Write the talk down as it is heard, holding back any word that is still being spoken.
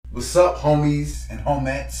What's up, homies and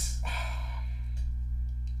homettes?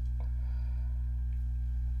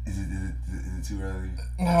 Is it too early?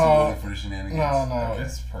 No. Too early for the shenanigans? No, Okay.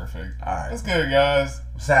 It's perfect. All right. What's good, guys?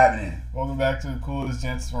 What's happening? Welcome back to the coolest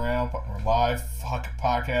gents around, or live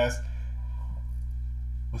podcast.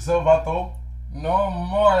 What's up, Vato? No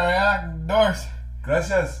more actors.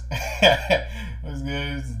 Gracias. What's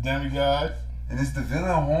good? It's the demigod. And it's the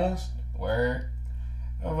villain, Holmes. Word.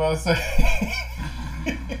 I'm about to say.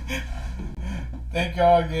 Thank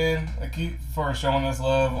y'all again for showing us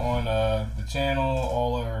love on the channel,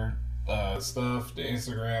 all our stuff, the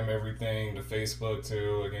Instagram, everything, the Facebook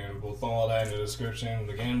too. Again, we'll throw all that in the description.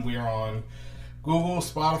 Again, we are on Google,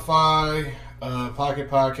 Spotify, Pocket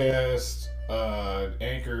Podcast,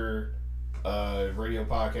 Anchor, Radio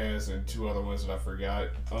Podcast, and two other ones that I forgot.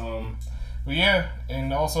 But yeah,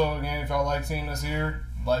 and also again, if y'all like seeing us here,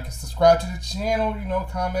 like and subscribe to the channel,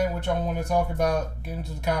 comment what y'all want to talk about, get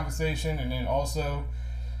into the conversation, and then also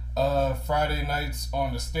Friday nights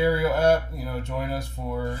on the Stereo app, join us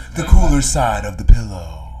for the cooler side of the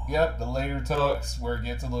pillow. Yep, the later talks where it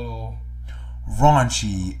gets a little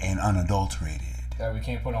raunchy and unadulterated. That we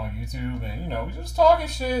can't put on YouTube, and we just talking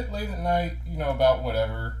shit late at night, about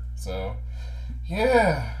whatever. So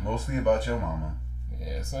yeah, mostly about your mama.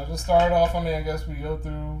 Yeah, so to start off, I guess we go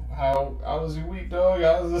through how was your week, dog?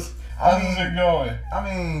 How's it going? I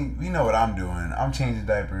mean, you know what I'm doing. I'm changing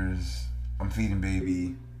diapers, I'm feeding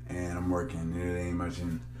baby, and I'm working. There ain't much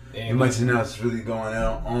else really going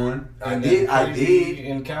on. I did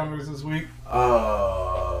encounters this week.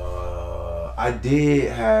 I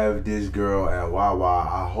did have this girl at Wawa.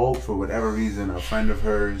 I hope for whatever reason a friend of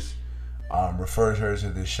hers refers her to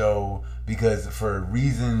the show, because for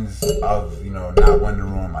reasons of not wanting to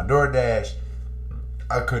ruin my DoorDash,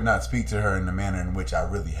 I could not speak to her in the manner in which I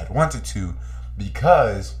really had wanted to,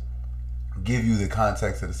 because give you the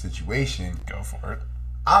context of the situation. Go for it.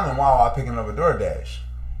 I'm in Wawa picking up a DoorDash,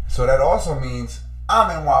 so that also means I'm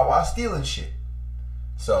in Wawa stealing shit.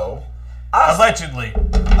 So Allegedly.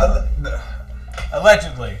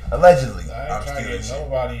 Allegedly. I ain't trying to get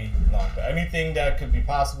nobody locked up. Anything that could be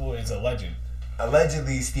possible is alleged.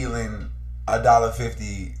 Allegedly stealing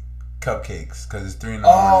 $1.50 cupcakes because it's 3 in the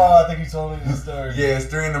morning. Oh, I think you told me this story. Yeah, it's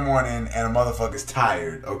 3 in the morning and a motherfucker's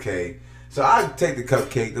tired, okay? So I take the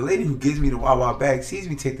cupcake. The lady who gives me the Wawa bag sees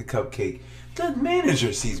me take the cupcake. The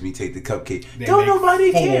manager sees me take the cupcake. Don't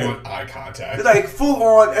nobody care. Full on eye contact. They're like full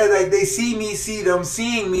on, and like they see them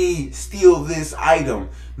seeing me steal this item.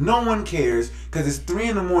 No one cares because it's 3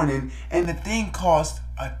 in the morning and the thing cost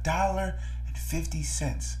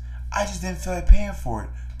 $1.50. I just didn't feel like paying for it,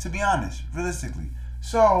 to be honest, realistically.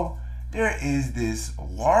 So there is this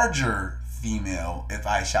larger female, if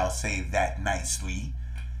I shall say that nicely,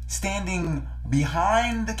 standing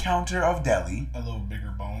behind the counter of deli. A little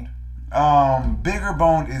bigger boned. Bigger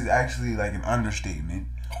boned is actually like an understatement.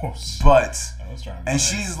 Oh, shit. But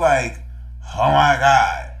she's like, oh my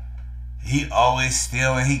God, he always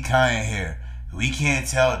steal when he come in here. We can't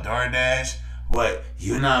tell DoorDash what,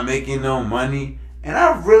 you not making no money. And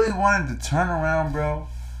I really wanted to turn around, bro.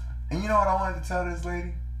 And you know what I wanted to tell this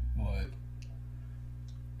lady? What?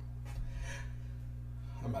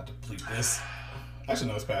 I'm about to bleep this. Actually,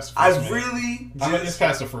 no, it's past the first minute. It's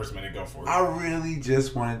past the first minute. Go for it. I really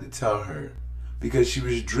just wanted to tell her, because she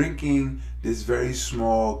was drinking this very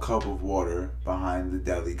small cup of water behind the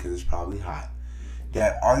deli because it's probably hot,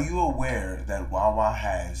 that are you aware that Wawa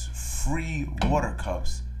has free water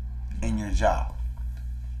cups in your job?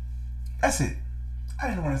 That's it. I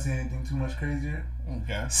didn't want to say anything too much crazier.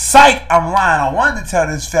 Okay. Psych! I'm lying. I wanted to tell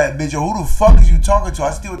this fat bitch, yo, who the fuck is you talking to?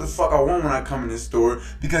 I steal what the fuck I want when I come in this store,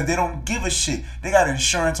 because they don't give a shit. They got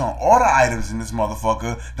insurance on all the items in this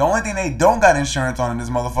motherfucker. The only thing they don't got insurance on in this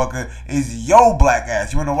motherfucker is yo black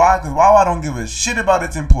ass. You wanna know why? Because Wawa don't give a shit about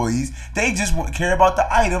its employees. They just care about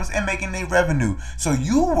the items and making their revenue. So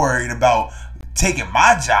you worried about taking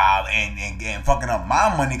my job and fucking up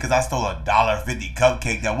my money because I stole $1.50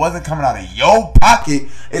 cupcake that wasn't coming out of your pocket.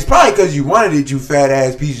 It's probably because you wanted it, you fat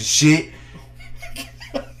ass piece of shit.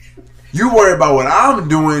 You worry about what I'm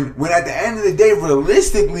doing when at the end of the day,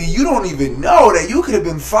 realistically, you don't even know that you could have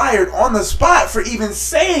been fired on the spot for even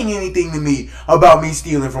saying anything to me about me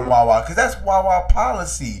stealing from Wawa, because that's Wawa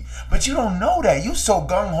policy. But you don't know that. You so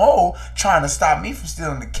gung-ho trying to stop me from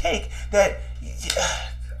stealing the cake that...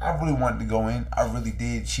 I really wanted to go in. I really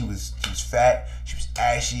did. She was fat. She was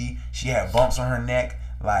ashy. She had bumps on her neck.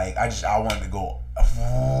 Like, I wanted to go.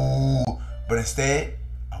 But instead,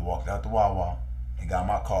 I walked out the Wawa and got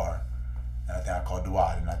my car. And I think I called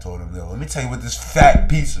Dwight and I told him, let me tell you what this fat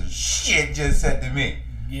piece of shit just said to me.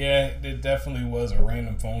 Yeah, it definitely was a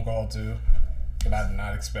random phone call too. And I did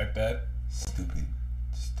not expect that. Stupid,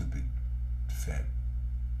 fat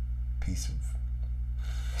piece of.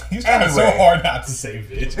 He's trying so hard not to say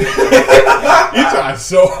bitch. He's trying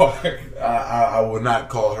so hard. I will not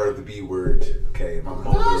call her the B word. Okay, my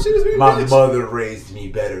mother raised me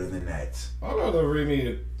better than that. My mother raised me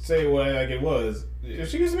to say what like it was.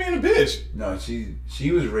 She used to be in a bitch. No, she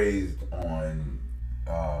was raised on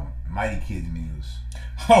Mighty Kids meals.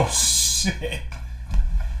 Oh shit.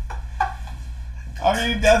 I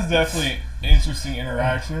mean, that's definitely an interesting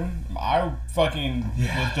interaction. I fucking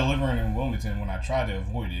was delivering in Wilmington when I tried to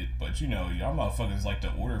avoid it, but you know, y'all motherfuckers like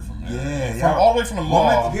to order from there. All the way from the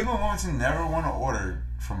mall. People in Wilmington never want to order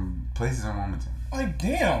from places in Wilmington. Like,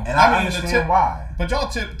 damn. And I understand why. But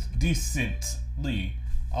y'all tip decently.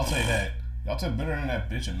 I'll say that. Y'all tip better than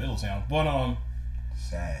that bitch in Middletown. But,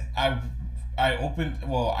 sad. I opened,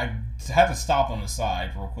 I had to stop on the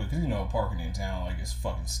side real quick, because, you know, parking in town, like, is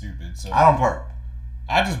fucking stupid. So I don't park.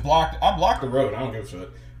 I blocked the road. I don't give a shit.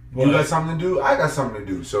 But you got something to do? I got something to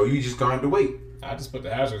do. So you just gonna have to wait. I just put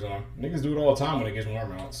the hazards on. Niggas do it all the time when it gets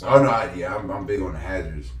warm out. So. Oh, no, I'm big on the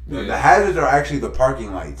hazards. Yeah. The hazards are actually the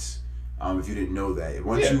parking lights. If you didn't know that.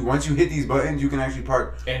 Once you hit these buttons, you can actually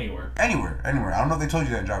park anywhere. I don't know if they told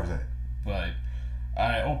you that in driver's ed. But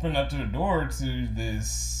I opened up to the door to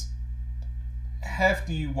this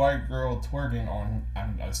hefty white girl twerking on,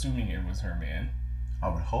 I'm assuming it was her man. I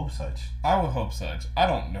would hope such. I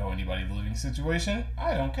don't know anybody's living situation.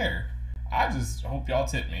 I don't care. I just hope y'all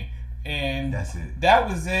tip me. And that's it. That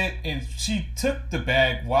was it. And she took the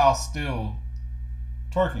bag while still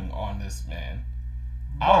twerking on this man.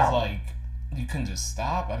 Wow. I was like, you couldn't just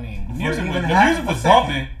stop? I mean, the music was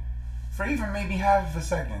bumping. For even maybe half a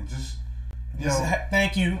second. Just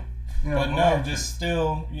thank you. But no, just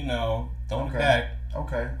still, throwing it back.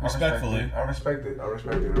 Okay. Respectfully. I respect it.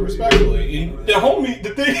 Respectfully. And the homie,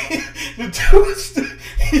 the thing, the dude,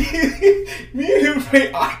 me and him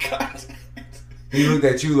made eye contact. He looked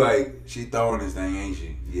at you like, she throwing this thing, ain't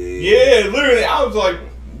she? Yeah, literally. I was like,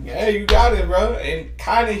 hey, you got it, bro. And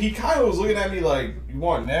he kind of was looking at me like, you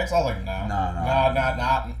want next? I was like, nah.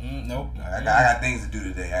 Nope. I got things to do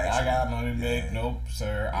today, actually. I got money to make. Nope,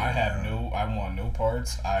 sir. Yeah. I want no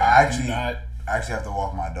parts. I actually have to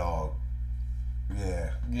walk my dog.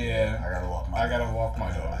 Yeah. I gotta walk my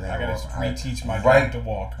dog. I gotta reteach my dog to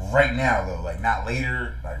walk. Right now, though. Like, not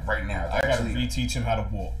later. Like, right now. I gotta reteach him how to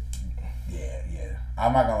walk. Yeah.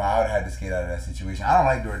 I'm not gonna lie. I would have had to skate out of that situation. I don't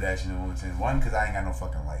like DoorDash in Wilmington. One, because I ain't got no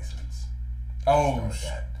fucking license. Oh,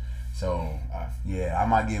 So, I'm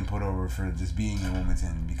not getting put over for just being in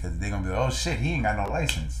Wilmington because they're gonna be like, oh shit, he ain't got no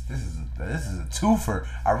license. This is a twofer.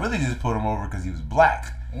 I really just put him over because he was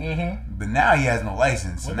black. Mm-hmm. But now he has no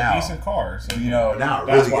license. With now, a decent car. So now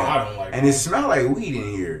that's really why I don't like it. And it smelled like weed in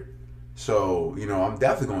here. So, I'm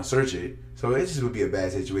definitely gonna search it. So it just would be a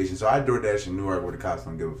bad situation. So I DoorDash in Newark where the cops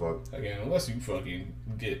don't give a fuck. Again, unless you fucking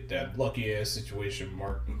get that lucky ass situation,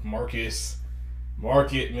 Marcus,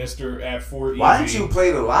 Mr. at Fort Easy. Why didn't you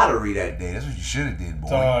play the lottery that day? That's what you should have did, boy.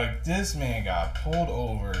 Dog, this man got pulled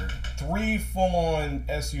over. 3 full-on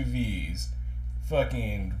SUVs.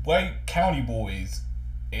 Fucking white county boys.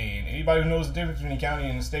 And anybody who knows the difference between a county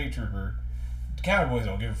and a state trooper, the county boys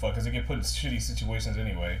don't give a fuck because they get put in shitty situations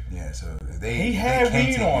anyway. Yeah, so he had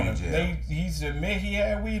weed on him. He's admit he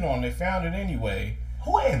had weed on him. They found it anyway.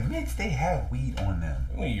 Who admits they have weed on them?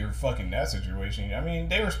 When you're fucking that situation. I mean,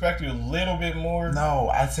 they respect you a little bit more. No,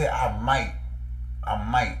 I'd say I might. I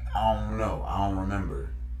don't know. I don't remember.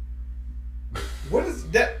 What is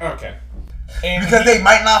that? Okay. And because they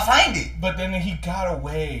might not find it. But then he got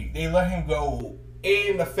away. They let him go.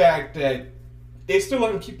 And the fact that they still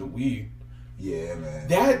let him keep the weed. Yeah, man.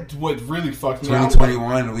 That's what really fucked me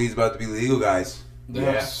 2021, the weed's about to be legal, guys.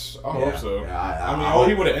 Yes, I hope so. Yeah, I mean, all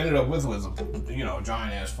he would have ended up with was a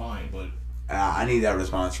giant ass fine, but I need that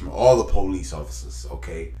response from all the police officers.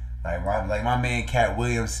 Okay, like my man Cat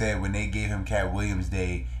Williams said when they gave him Cat Williams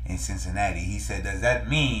Day in Cincinnati. He said, "Does that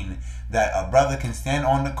mean that a brother can stand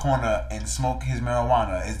on the corner and smoke his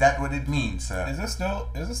marijuana? Is that what it means, sir?" Is it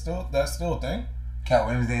still that's still a thing? Cat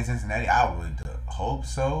Williams Day in Cincinnati. I would hope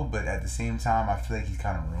so, but at the same time, I feel like he's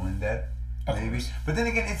kind of ruined that. Maybe, but then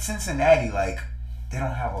again, it's Cincinnati. Like. They don't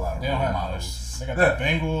have a lot of role models. They got the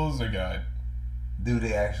Bengals. They got. Do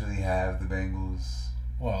they actually have the Bengals?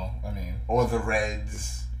 Well, I mean. Or the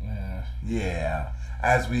Reds. Yeah. Yeah.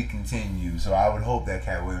 As we continue, so I would hope that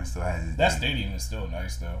Cat Williams still has his. That stadium is still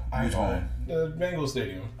nice, though. Which one? The Bengals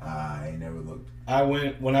Stadium. I ain't never looked. I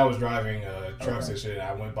went when I was driving trucks and shit.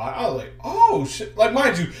 I went by. I was like, oh shit! Like,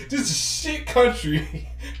 mind you, this is shit country,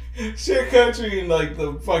 shit country, and like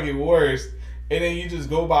the fucking worst. And then you just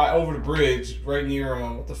go by over the bridge right near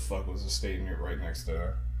what the fuck was the stadium right next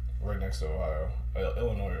to Ohio,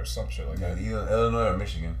 Illinois or some shit like that. Either Illinois or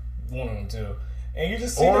Michigan. One of them too. And you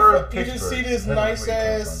just see this nice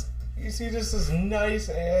ass. You see just this nice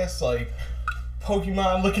ass like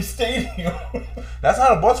Pokemon looking stadium. That's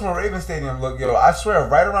how the Baltimore Ravens stadium look, yo. I swear,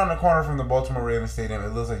 right around the corner from the Baltimore Ravens stadium,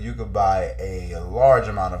 it looks like you could buy a large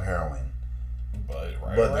amount of heroin. But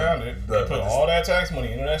around it, they put all that tax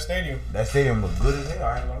money into that stadium. That stadium look good as hell.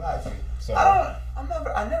 I ain't gonna lie to you. So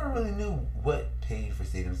I never really knew what paid for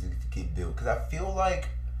stadiums to get built because I feel like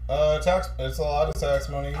tax. It's a lot of tax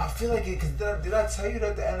money. I feel like it because did I tell you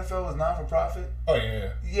that the NFL was not for profit? Oh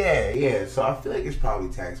yeah. Yeah. So I feel like it's probably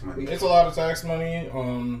tax money. It's a lot of tax money.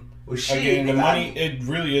 Well, shit, again, the money it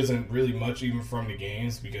really isn't really much even from the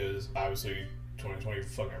games because obviously 2020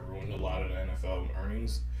 fucking ruined a lot of the NFL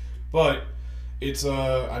earnings, but. It's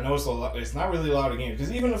I know it's a lot. It's not really a lot of games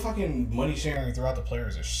because even the fucking money sharing throughout the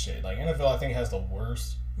players is shit. Like NFL, I think has the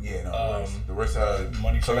worst. Yeah, no, the worst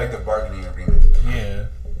money collective bargaining agreement. Yeah,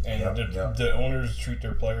 and the owners treat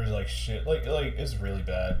their players like shit. Like it's really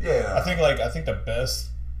bad. Yeah, I think the best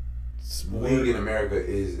league in America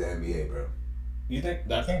is the NBA, bro. You think?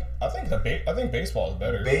 I think baseball is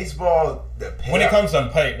better. Baseball, the payout, when it comes to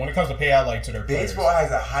payout like to their baseball players.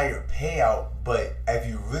 has a higher payout, but if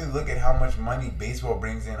you really look at how much money baseball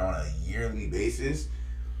brings in on a yearly basis,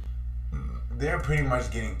 they're pretty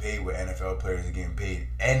much getting paid what NFL players are getting paid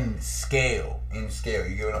in scale. You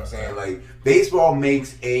get what I'm saying? Like baseball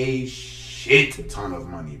makes a shit ton of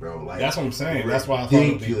money, bro. Like that's what I'm saying. That's why I thought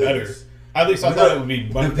it would be better. At least I thought it would be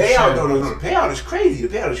the payout. The payout is crazy.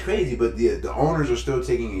 The payout is crazy, but the owners are still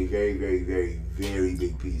taking a very, very, very, very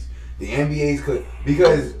big piece. The NBA's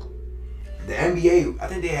because the NBA, I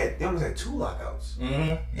think they almost had 2 lockouts.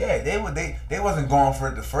 Mm-hmm. Yeah, they wasn't going for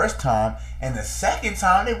it the first time, and the second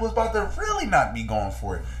time they was about to really not be going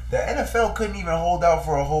for it. The NFL couldn't even hold out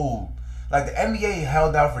for a whole. Like the NBA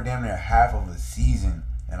held out for damn near half of a season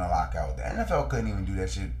in a lockout. The NFL couldn't even do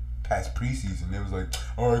that shit. Past preseason, it was like,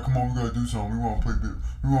 all right, come on, we gotta do something. We want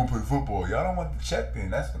to play football. Y'all don't want the check in.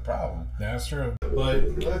 That's the problem. That's true.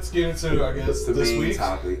 But let's get into, I guess, the this main week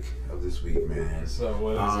topic of this week, man. So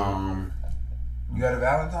what is you got a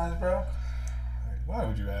Valentine's, bro? Why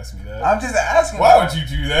would you ask me that? I'm just asking. Why would you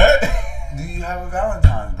do that? Do you have a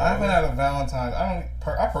Valentine's, bro? I haven't had a Valentine's.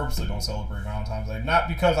 I purposely don't celebrate Valentine's Day, not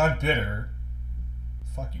because I'm bitter.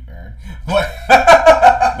 Fuck you, Aaron. But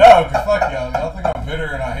no, fuck y'all. Y'all think I'm bitter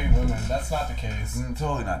and I hate women. That's not the case.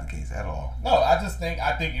 Totally not the case at all. No, I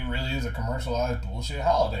think it really is a commercialized bullshit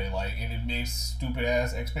holiday. Like, and it makes stupid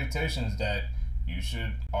ass expectations that you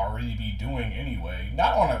should already be doing anyway.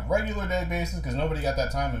 Not on a regular day basis because nobody got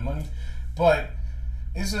that time and money. But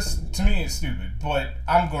it's just, to me, it's stupid. But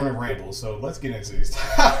I'm going to ramble, so let's get into these.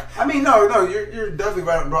 I mean, no, you're definitely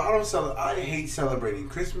right, bro. I hate celebrating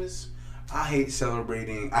Christmas. I hate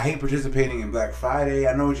participating in Black Friday.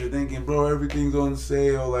 I know what you're thinking, bro. Everything's on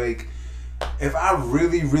sale. Like, if I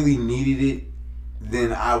really, really needed it,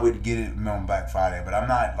 then I would get it on Black Friday. But I'm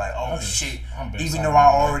not like, oh shit. Even though I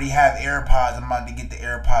already have AirPods, I'm about to get the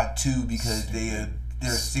AirPod 2 because they're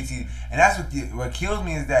 60. And that's what kills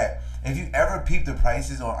me is that if you ever peep the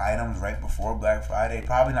prices on items right before Black Friday,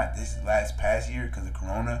 probably not this past year because of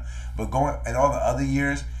Corona, but going and all the other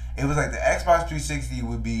years, it was like the Xbox 360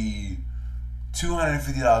 would be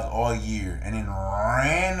 $250 all year, and then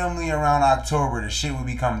randomly around October, the shit would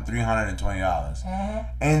become $320. Mm-hmm.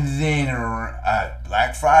 And then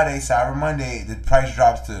Black Friday, Cyber Monday, the price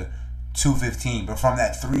drops to $215. But from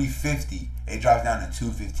that $350, it drops down to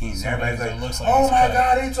 $215. And everybody's like, "Oh my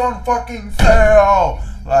god, it's on fucking sale!"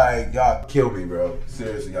 Like, y'all kill me, bro.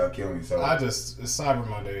 Seriously, y'all kill me. So Cyber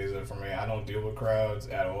Monday is it for me. I don't deal with crowds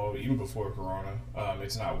at all, even before Corona.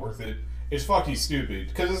 It's not worth it. It's fucking stupid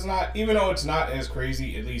because it's not. Even though it's not as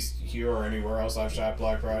crazy, at least here or anywhere else I've shot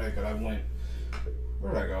Black Friday. Because I went.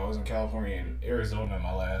 Where did I go? I was in California and Arizona.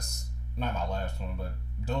 Not my last one, but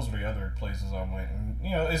those were the other places I went. And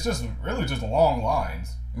it's just really just long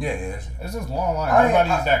lines. Yeah. It's just long lines.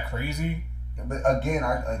 Nobody's that crazy. But again,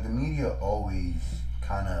 the media always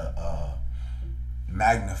kind of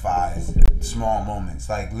magnifies small moments.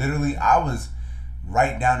 Like literally, I was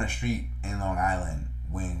right down the street in Long Island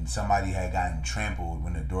when somebody had gotten trampled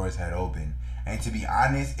when the doors had opened. And to be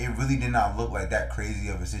honest, it really did not look like that crazy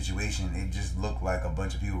of a situation. It just looked like a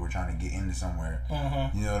bunch of people were trying to get into somewhere.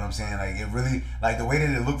 Mm-hmm. You know what I'm saying? Like it really, like the way that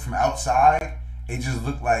it looked from outside, it just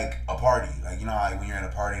looked like a party. Like, like when you're at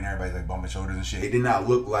a party and everybody's like bumping shoulders and shit. It did not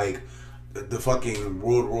look like the fucking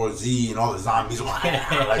World War Z and all the zombies.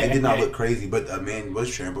 Like it did not look crazy, but a man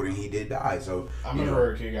was trampled and he did die. So I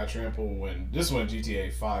remember a kid got trampled when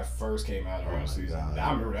GTA 5 first came out around the season. God.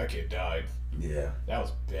 I remember that kid died. Yeah, that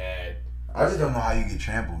was bad. I just don't know how you get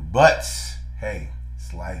trampled, but hey,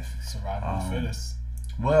 it's life. Survival of the fittest.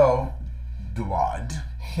 Well, Duad.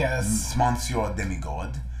 Yes. Monsieur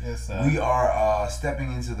Demigod. Yes, we are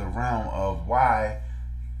stepping into the realm of why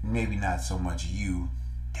maybe not so much you,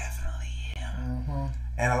 definitely him,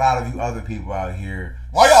 and a lot of you other people out here.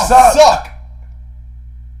 Why y'all suck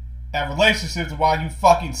at relationships? Why you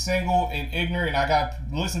fucking single and ignorant? And I got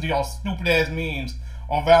to listen to y'all stupid ass memes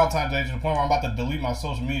on Valentine's Day to the point where I'm about to delete my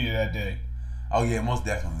social media that day. Oh yeah, most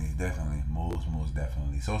definitely, most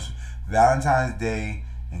definitely. Social Valentine's Day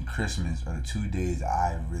and Christmas are the 2 days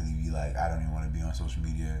I really be like, I don't even want to be on social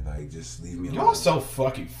media. Like, just leave me alone. Y'all so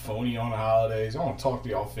fucking phony on the holidays. Y'all don't talk to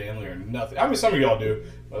y'all family or nothing. I mean, some of y'all do,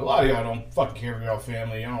 but a lot of y'all don't fucking care for y'all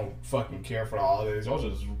family. Y'all don't fucking care for the holidays. Y'all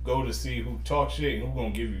just go to see who talk shit and who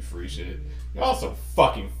gonna give you free shit. Y'all so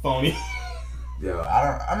fucking phony. Yo,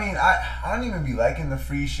 I don't even be liking the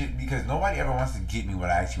free shit because nobody ever wants to get me what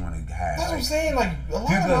I actually want to have. That's what I'm saying. Like, a lot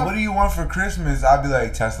people be like, what do you want for Christmas? I'll be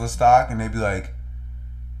like, Tesla stock, and they be like,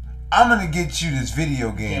 I'm gonna get you this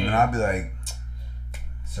video game, and I'll be like,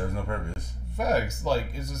 serves no purpose. Facts. Like,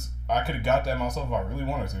 it's just, I could have got that myself if I really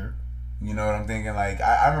wanted to. You know what I'm thinking? Like,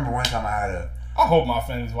 I remember one time I had I hope my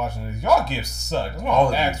family's watching this. Y'all gifts suck. That's why I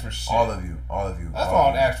don't ask for shit. All of you. That's why I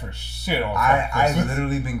don't ask for shit on I've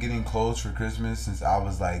literally been getting clothes for Christmas since I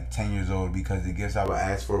was like 10 years old because the gifts I would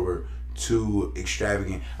ask for were too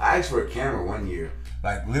extravagant. I asked for a camera one year.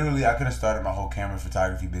 Like, literally, I could have started my whole camera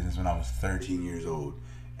photography business when I was 13 years old.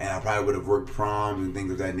 And I probably would have worked proms and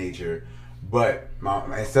things of that nature. But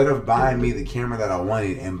instead of buying me the camera that I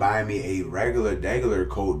wanted and buying me a regular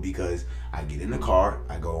coat because I get in the car,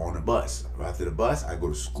 I go on the bus. After the bus, I go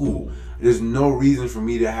to school. There's no reason for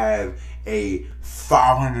me to have a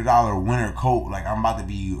 $500 winter coat like I'm about to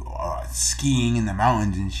be skiing in the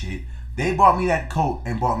mountains and shit. They bought me that coat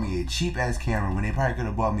and bought me a cheap-ass camera when they probably could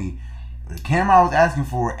have bought me the camera I was asking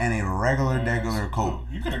for and a regular coat.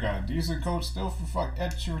 You could have got a decent coat still for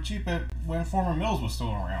cheap when Former Mills was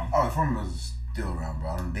still around. Oh, the Former Mills is still around,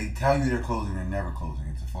 bro. They tell you they're closing, they're never closing.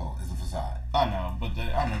 It's a facade. I know, but they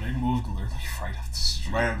moved literally right up the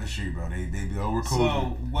street. Right up the street, bro. They be we're closing.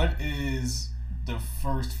 So, what is the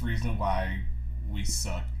first reason why we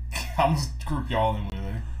suck? I'm just group y'all in with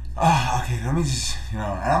it. Okay, let me just, and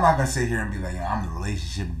I'm not going to sit here and be like, I'm the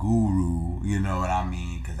relationship guru, you know what I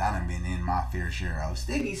mean? Because I done been in my fair share of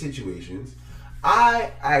sticky situations.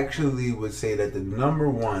 I actually would say that the number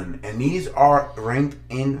one, and these are ranked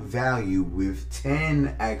in value with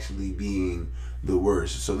 10 actually being the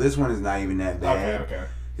worst. So this one is not even that bad. Okay.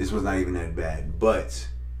 This one's not even that bad. But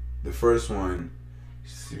the first one,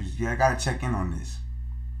 I got to check in on this.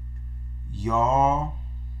 Y'all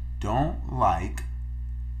don't like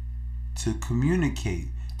to communicate.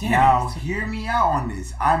 Now, hear me out on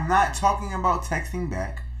this. I'm not talking about texting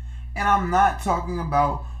back, and I'm not talking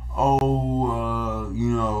about,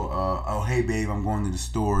 hey babe, I'm going to the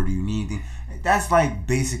store. Do you need anything? That's like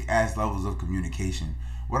basic ass levels of communication.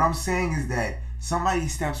 What I'm saying is that somebody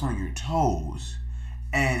steps on your toes,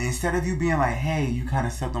 and instead of you being like, hey, you kind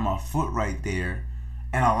of stepped on my foot right there,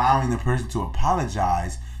 and allowing the person to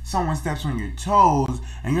apologize, someone steps on your toes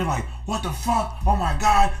and you're like, what the fuck? Oh my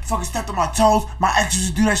god, fucking stepped on my toes. My ex used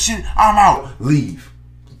to do that shit. I'm out. Leave.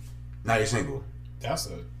 Now you're single. That's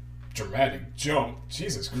a dramatic jump.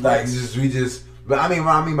 Jesus Christ. Like, but I mean,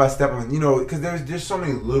 what I mean by stepping, because there's so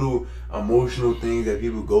many little emotional things that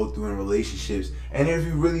people go through in relationships. And if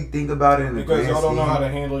you really think about it because y'all don't know how to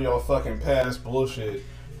handle your fucking past bullshit.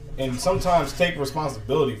 And sometimes take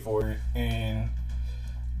responsibility for it and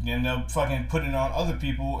you end up fucking putting it on other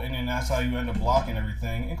people, and then that's how you end up blocking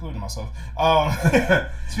everything, including myself.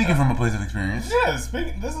 Speaking from a place of experience. Yeah,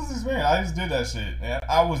 this is experience. I just did that shit. And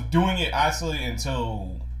I was doing it actually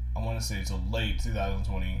until, late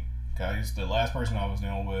 2020. Okay, the last person I was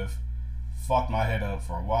dealing with fucked my head up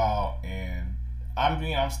for a while, and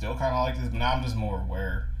I'm still kind of like this, but now I'm just more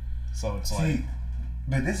aware. So it's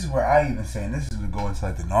but this is where I even say, and this is going to go into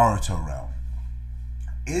like the Naruto realm.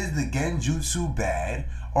 Is the genjutsu bad,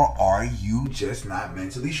 or are you just not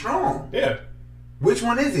mentally strong? Yeah. Which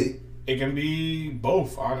one is it? It can be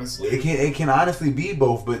both, honestly. It can honestly be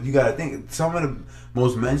both, but you gotta think, some of the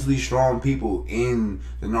most mentally strong people in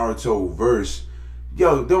the Naruto verse,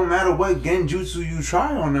 don't matter what genjutsu you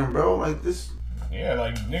try on them, bro. Like this. Yeah,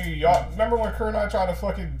 like nigga, y'all remember when Kurenai tried to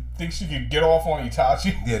fucking think she could get off on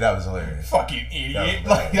Itachi? Yeah, that was hilarious. Fucking idiot.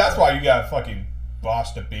 Like that's why you got fucking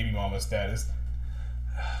botched the baby mama status.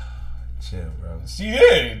 Chill, bro. She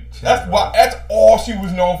did. Chill, That's bro. why. That's all she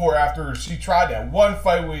was known for after she tried that one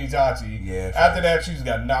fight with Itachi. Yeah. After that, she just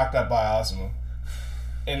got knocked out by Asuma.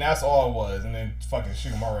 And that's all it was. And then fucking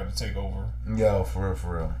Shikamaru had to take over. Yo, for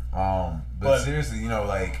real. But seriously, you know,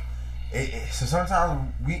 like, so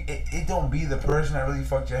sometimes it don't be the person that really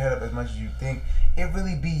fucked your head up as much as you think. It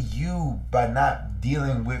really be you by not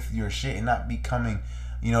dealing with your shit and not becoming,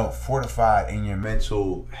 you know, fortified in your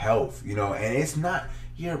mental health, you know. And it's not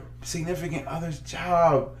your significant other's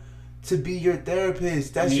job to be your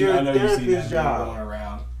therapist. That's your therapist's job. Going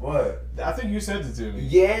around. What? I think you said it to me.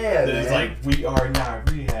 Yeah, it's like, we are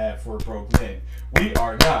not rehab for broke men. We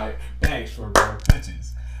are not banks for broke bitches.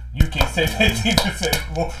 You can't say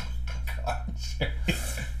 15% more.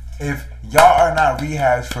 If y'all are not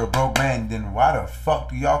rehabs for broke men, then why the fuck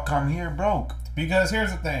do y'all come here broke? Because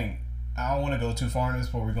here's the thing. I don't want to go too far in this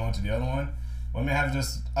before we go into the other one. Women have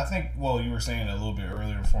just, I think, well, you were saying a little bit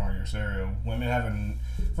earlier before on your cereal. Women having,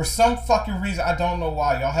 for some fucking reason, I don't know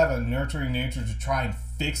why, y'all have a nurturing nature to try and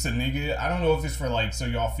fix a nigga. I don't know if it's for, like, so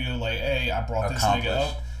y'all feel like, hey, I brought this nigga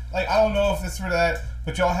up. Like, I don't know if it's for that,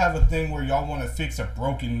 but y'all have a thing where y'all want to fix a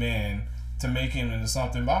broken man to make him into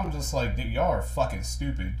something. But I'm just like, y'all are fucking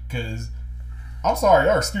stupid. Because, I'm sorry,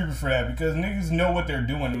 y'all are stupid for that. Because niggas know what they're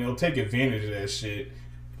doing and they'll take advantage of that shit.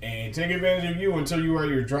 And take advantage of you until you are at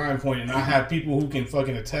your drying point. And I have people who can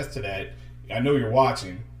fucking attest to that. I know you're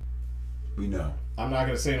watching. We know. I'm not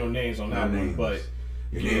going to say no names on that one, but...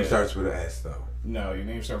 Your name starts with an S, though. No, your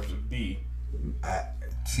name starts with a B.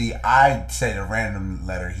 I said a random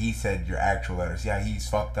letter. He said your actual letter. See how he's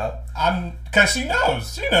fucked up? Because she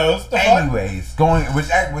knows. She knows. Anyways, with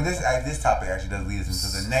this topic actually does lead us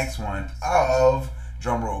into the next one of,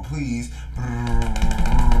 drum roll please,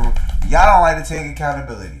 y'all don't like to take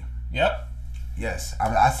accountability. Yep. Yes,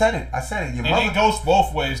 I said it. Your and it goes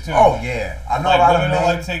both ways too. Oh yeah, I know. Like, a lot women of men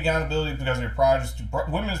don't like to take accountability because their pride is.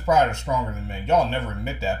 Women's pride is stronger than men. Y'all never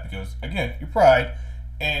admit that because again, your pride.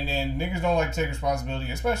 And then niggas don't like to take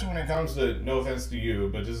responsibility, especially when it comes to, no offense to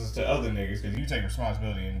you, but this is to other niggas because you take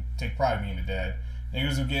responsibility and take pride in being a dad.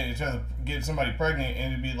 Niggas will get somebody pregnant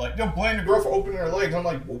and it'd be like, they'll blame the girl for opening her legs. I'm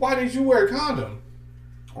like, well, why didn't you wear a condom?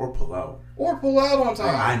 Or pull out. Or pull out on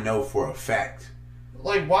time. I know for a fact.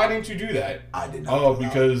 Like, why didn't you do that? I did not. Oh,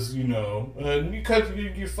 because, you know, because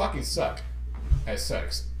you fucking suck at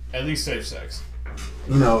sex. At least safe sex.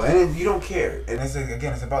 You know, and you don't care. And it's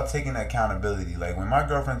again, it's about taking accountability. Like when my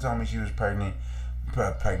girlfriend told me she was pregnant.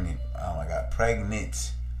 Oh my god,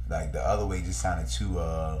 pregnant. Like the other way just sounded too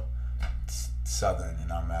southern,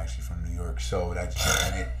 and I'm actually from New York, so that's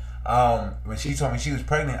pregnant. When she told me she was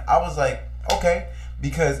pregnant, I was like, okay,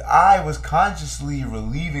 because I was consciously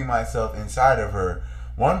relieving myself inside of her.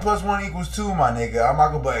 1 + 1 = 2, my nigga. I'm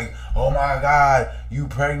not gonna be like, oh my god, you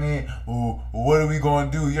pregnant? Ooh, what are we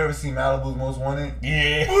gonna do? You ever seen Malibu's Most Wanted?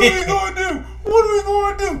 Yeah. What are we gonna do? What are we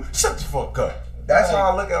gonna do? Shut the fuck up. That's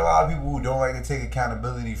how I look at a lot of people who don't like to take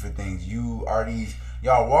accountability for things.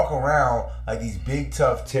 Y'all walk around like these big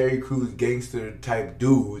tough Terry Crews gangster type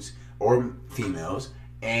dudes or females,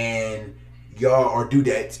 and y'all or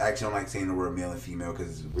dudettes. Actually, I don't like saying the word male and female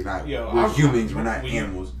because we're humans. We're not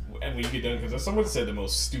animals. And we get done because someone said the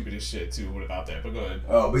most stupidest shit too about that. But go ahead.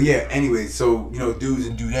 Oh, but yeah. Anyway, so you know, dudes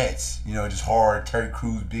and dudettes. You know, just hard Terry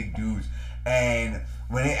Crews, big dudes. And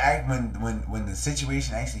when the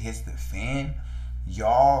situation actually hits the fan,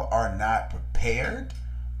 y'all are not prepared,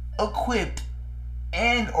 equipped,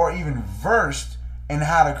 and or even versed in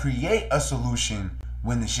how to create a solution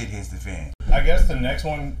when the shit hits the fan. I guess the next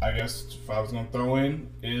one, if I was gonna throw in,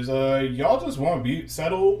 is y'all just want to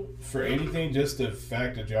settle for anything, just the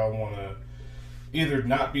fact that y'all want to either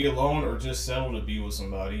not be alone or just settle to be with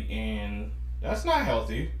somebody, and that's not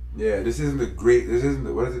healthy. Yeah, this isn't the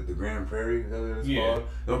what is it, the Grand Prairie? Is that what it's called?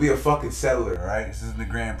 Don't be a fucking settler, right? This isn't the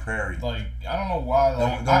Grand Prairie. Like, I don't know why.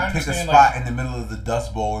 Like, don't pick a spot in the middle of the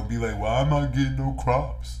Dust Bowl and be like, well, I'm not getting no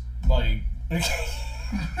crops. Like,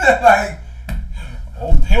 like,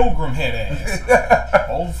 old Pilgrim head ass.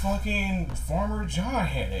 Old fucking Farmer John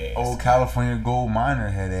head ass. Old California gold miner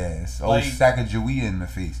head ass. Old Sacagawea in the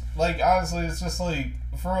face. Like, honestly, it's just like,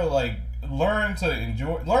 learn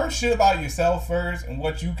shit about yourself first and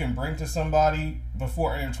what you can bring to somebody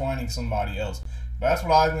before intertwining somebody else. But that's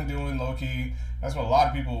what I've been doing, low-key. That's what a lot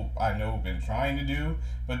of people I know have been trying to do.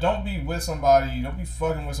 But don't be with somebody, don't be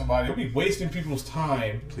fucking with somebody, don't be wasting people's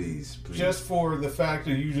time. Please. Just for the fact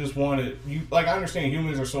that you just want to, I understand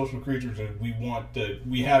humans are social creatures and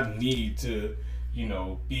we have need to,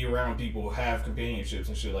 be around people, have companionships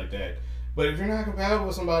and shit like that. But if you're not compatible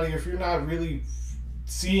with somebody, if you're not really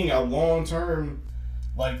seeing a long-term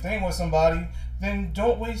thing with somebody, then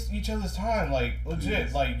don't waste each other's time. Like,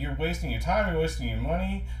 legit, like, you're wasting your time, you're wasting your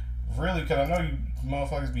money. Really, because I know you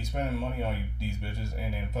motherfuckers be spending money on these bitches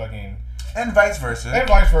and then fucking... And vice versa. And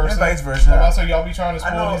vice versa. And vice versa. Like, so y'all be trying to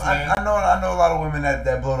spoil these men. I know a lot of women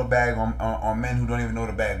that blow the bag on men who don't even know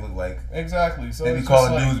what the bag look like. Exactly. So they be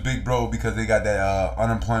calling dudes big bro because they got that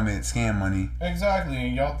unemployment scam money. Exactly.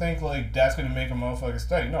 And y'all think like that's gonna make a motherfucker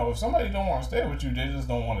stay. No, if somebody don't want to stay with you, they just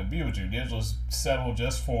don't want to be with you. They just settle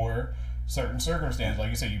just for certain circumstances.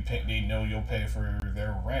 Like you said, they know you'll pay for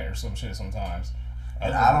their rent or some shit sometimes.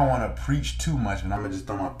 And I don't want to preach too much, but I'm going to just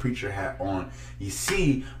throw my preacher hat on. You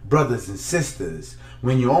see, brothers and sisters,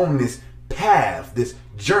 when you're on this path, this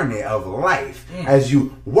journey of life, as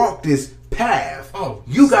you walk this path,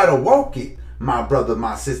 you got to walk it, my brother,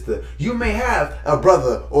 my sister. You may have a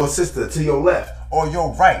brother or sister to your left or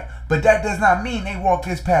your right, but that does not mean they walk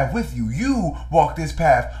this path with you. You walk this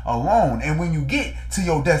path alone. And when you get to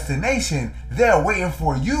your destination, there waiting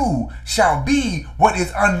for you shall be what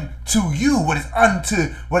is unto you, what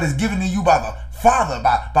is given to you by the Father,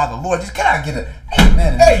 by the Lord. Just can I get a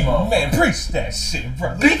amen? Hey man, preach that shit,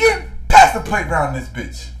 brother. Deacon, pass the plate round this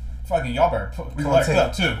bitch. Fucking y'all better collect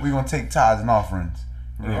up too. We're gonna take tithes and offerings.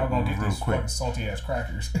 Y'all gonna get these fucking salty ass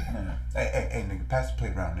crackers. Hey, nigga, pass the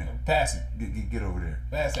plate round there. Pass it. Get over there.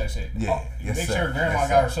 Pass that shit. Yeah, yes, make sir. sure Grandma Yes,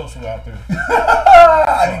 got her social out there.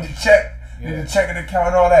 I need to check. Need to check an account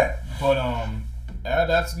and all that.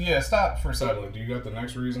 But stop for settling. Do you got the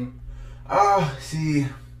next reason? See,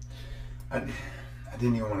 I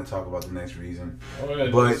didn't even want to talk about the next reason.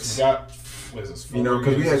 But what is this? You know,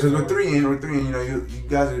 because we're three in. You know, you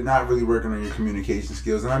guys are not really working on your communication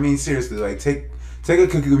skills, and I mean seriously, like take a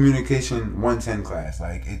communication 110 class.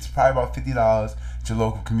 Like it's probably about $50 at your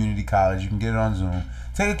local community college. You can get it on Zoom.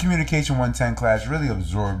 Take a communication 110 class. Really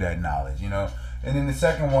absorb that knowledge, you know. And then the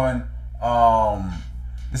second one,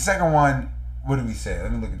 what did we say?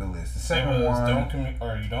 Let me look at the list. The second one, don't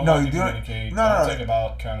communicate. Don't take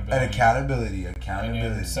about accountability. Accountability.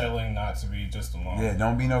 And then settling not to be just alone. Yeah,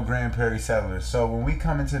 don't be no Grand Prairie settlers. So when we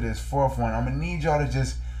come into this fourth one, I'm gonna need y'all to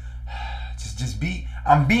just be.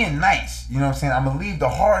 I'm being nice. You know what I'm saying? I'm gonna leave the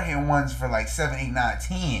hard hitting ones for like 7, 8, 9,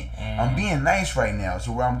 10. I'm being nice right now.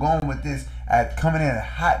 So where I'm going with this at coming in at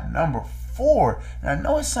hot number 4. And I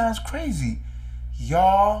know it sounds crazy.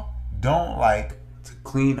 Y'all don't like to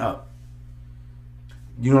clean up.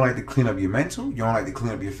 You don't like to clean up your mental. You don't like to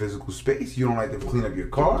clean up your physical space. You don't like to clean up your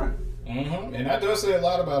car. And that does say a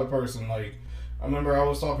lot about a person. Like, I remember I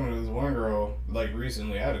was talking to this one girl, like,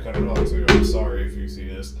 recently. I had to cut it off, too. I'm sorry if you see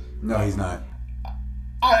this. No, he's not.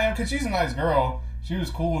 I am, because she's a nice girl. She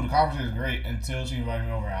was cool. The conversation was great until she invited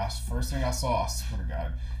me over. First thing I saw, I swear to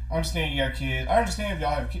God. I understand you got kids. I understand if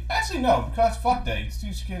y'all have kids. Actually, no, because fuck that. You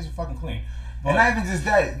teach your kids to fucking clean. But, and not even just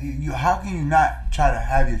that. How can you not try to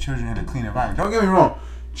have your children in a clean environment? Don't get me wrong.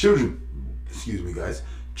 Children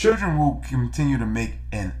will continue to make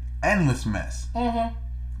an endless mess.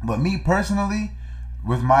 But me personally,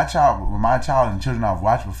 with my child and children I've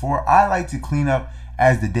watched before, I like to clean up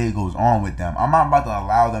as the day goes on with them. I'm not about to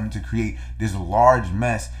allow them to create this large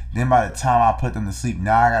mess. Then by the time I put them to sleep,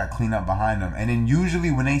 now I gotta clean up behind them. And then usually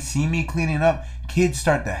when they see me cleaning up, kids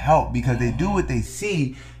start to help because they do what they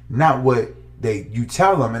see, not what you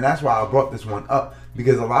tell them. And that's why I brought this one up,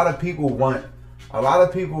 because a lot of people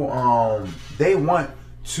they want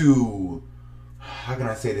to, how can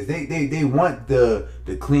I say this? They want the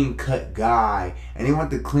clean cut guy, and they want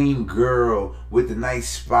the clean girl with the nice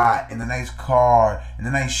spot and the nice car and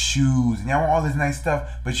the nice shoes, and y'all want all this nice stuff,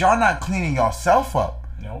 but y'all not cleaning yourself up.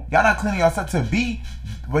 Nope. Y'all not cleaning yourself to be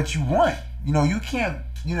what you want. You know, you can't,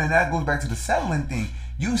 you know, and that goes back to the settling thing.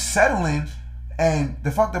 You settling, and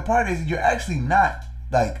the fucked up part is you're actually not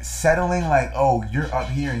like settling like, oh, you're up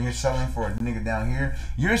here and you're settling for a nigga down here.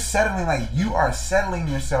 You're settling like you are settling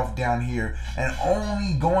yourself down here and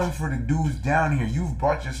only going for the dudes down here. You've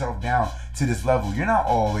brought yourself down to this level. You're not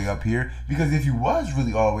all the way up here, because if you was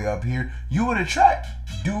really all the way up here, you would attract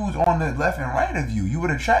dudes on the left and right of you. You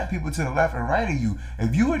would attract people to the left and right of you.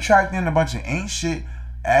 If you attracting a bunch of ain't shit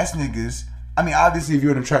ass niggas, I mean, obviously, if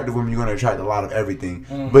you're an attractive woman, you're going to attract a lot of everything.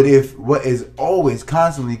 But if what is always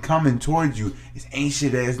constantly coming towards you is ain't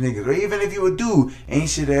shit ass niggas, or even if you a dude, ain't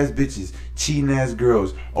shit ass bitches, cheating ass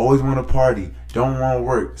girls, always want to party, don't want to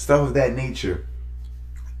work, stuff of that nature,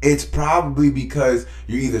 it's probably because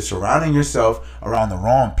you're either surrounding yourself around the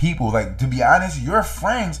wrong people. Like, to be honest, your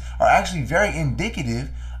friends are actually very indicative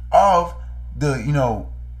of the, you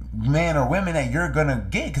know, men or women that you're gonna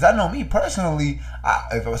get. Because I know me personally,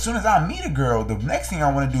 as soon as I meet a girl, the next thing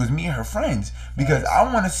I want to do is meet her friends, because I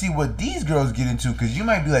want to see what these girls get into. Because you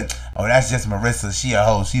might be like, oh, that's just Marissa, she a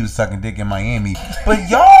hoe, she was sucking dick in Miami, but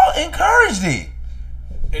y'all encouraged it.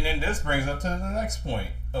 And then this brings up to the next point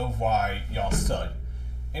of why y'all suck,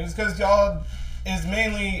 and it's because y'all is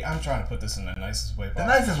mainly, I'm trying to put this in the nicest way possible.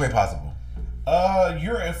 The nicest way possible.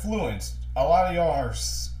 You're influenced. A lot of y'all are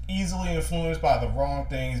easily influenced by the wrong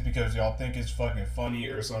things because y'all think it's fucking funny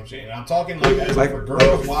or some shit. And I'm talking like as like for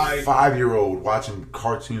girls, why 5-year-old watching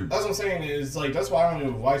cartoons. That's what I'm saying. Is like that's why I don't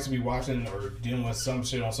even like to be watching or dealing with some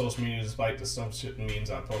shit on social media, despite the some shit memes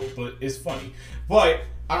I post. But it's funny. But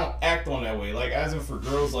I don't act on that way. Like as if for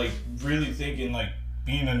girls, like really thinking like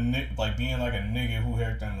being like a nigga who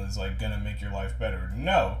hair them is like gonna make your life better.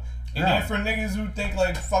 No. And then for niggas who think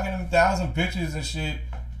like fucking them 1,000 bitches and shit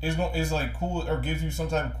is like cool or gives you some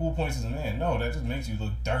type of cool points as a man. No, that just makes you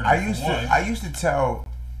look dirty. I used to tell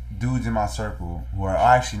dudes in my circle who are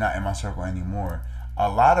actually not in my circle anymore. A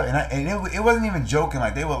lot of it wasn't even joking.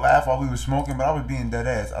 Like they would laugh while we were smoking, but I was being dead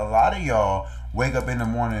ass. A lot of y'all wake up in the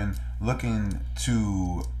morning looking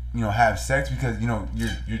to have sex because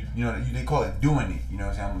they call it doing it. You know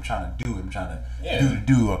what I'm saying? I'm trying to do it. I'm trying to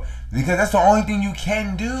do because that's the only thing you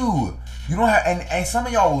can do. You don't have and some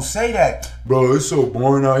of y'all will say that, bro, it's so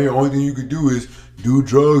boring out here. Only thing you could do is do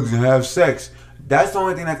drugs and have sex. That's the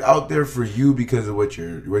only thing that's out there for you because of what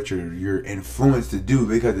you're influenced to do,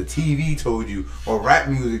 because the TV told you, or rap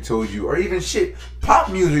music told you, or even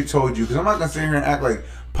pop music told you. Because I'm not gonna sit here and act like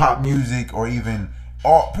pop music or even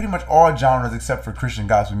pretty much all genres except for Christian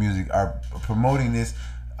gospel music are promoting this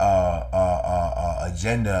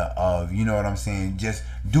agenda of, you know what I'm saying, just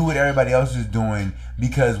do what everybody else is doing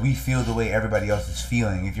because we feel the way everybody else is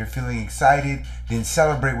feeling. If you're feeling excited, then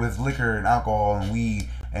celebrate with liquor and alcohol and weed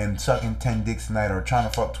and sucking 10 dicks a night or trying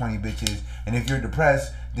to fuck 20 bitches. And if you're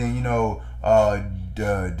depressed, then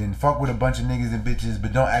then fuck with a bunch of niggas and bitches,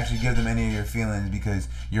 but don't actually give them any of your feelings because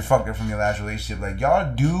you're fucked up from your last relationship. Like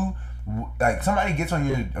y'all do, like somebody gets on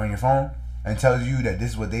your phone and tells you that this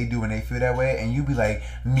is what they do when they feel that way, and you be like,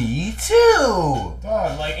 me too.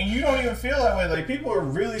 Dog, like, and you don't even feel that way. Like, people are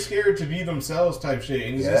really scared to be themselves type shit.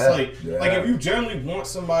 And it's just like if you generally want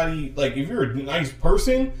somebody, like, if you're a nice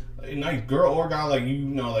person, a nice girl or guy, like,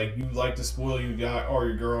 like, you like to spoil your guy or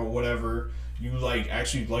your girl, whatever, you, like,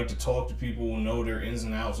 actually like to talk to people and know their ins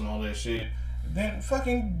and outs and all that shit, then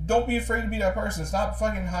fucking don't be afraid to be that person. Stop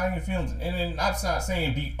fucking hiding your feelings. And then I'm not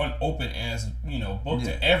saying be unopen as, book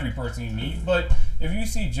to every person you meet, but if you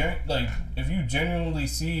see, if you genuinely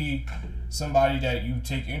see somebody that you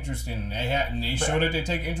take interest in and they show that they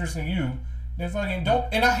take interest in you, then fucking don't.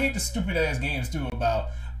 And I hate the stupid ass games too about,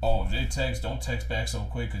 oh, if they text, don't text back so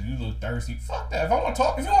quick because you look thirsty. Fuck that. If you want to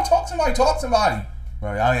talk to somebody, talk to somebody.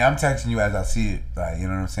 Bro, I mean, I'm texting you as I see it, like, you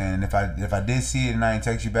know what I'm saying. And if I did see it and I ain't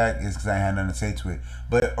text you back, it's because I ain't had nothing to say to it.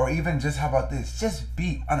 But or even just how about this? Just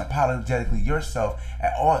be unapologetically yourself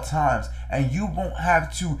at all times, and you won't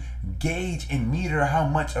have to gauge and meter how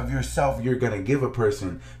much of yourself you're gonna give a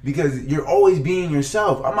person because you're always being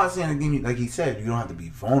yourself. I'm not saying again, like he said, you don't have to be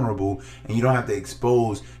vulnerable and you don't have to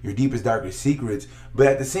expose your deepest, darkest secrets. But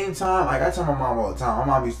at the same time, like I tell my mom all the time. My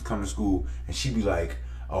mom used to come to school and she'd be like,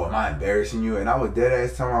 oh, am I embarrassing you? And I would dead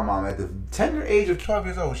ass tell my mom at the tender age of 12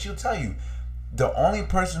 years old, she'll tell you, the only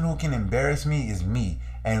person who can embarrass me is me.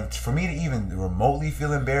 And for me to even remotely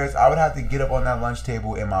feel embarrassed, I would have to get up on that lunch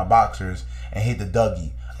table in my boxers and hit the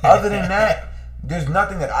Dougie. Other than that, there's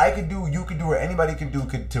nothing that I could do, you could do, or anybody could do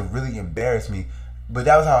to really embarrass me. But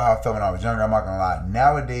that was how I felt when I was younger, I'm not gonna lie.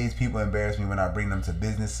 Nowadays, people embarrass me when I bring them to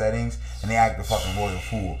business settings and they act a fucking royal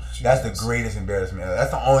fool. That's the greatest embarrassment ever.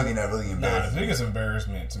 That's the only thing that really embarrasses me. The biggest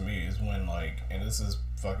embarrassment to me is when, like, and this is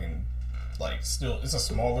fucking, like, still, it's a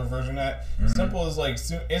smaller version of that. Simple as, like,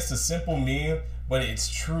 it's a simple meme, but it's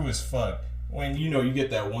true as fuck. When, you get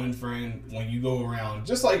that one friend, when you go around,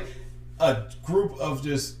 just like a group of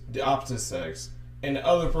just the opposite sex, and the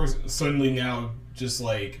other person suddenly now just,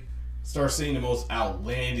 like, start saying the most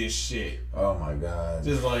outlandish shit. Oh my god.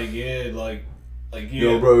 Just like, yeah.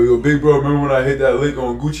 Yo, big bro, remember when I hit that lick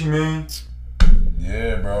on Gucci Mane?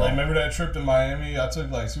 Yeah, bro. Like, remember that trip to Miami? I took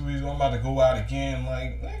like 2 weeks. I'm about to go out again.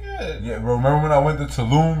 Like, nigga. Yeah, bro. Remember when I went to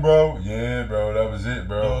Tulum, bro? Yeah, bro. That was it,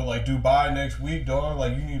 bro. Dog, like Dubai next week, dog.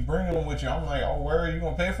 Like, you need to bring them with you. I'm like, oh, where are you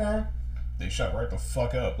gonna pay for them? They shut right the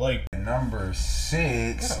fuck up. Like, number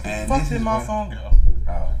 6. Where the fuck did my phone go?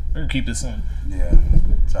 Oh, we can keep this in. Yeah.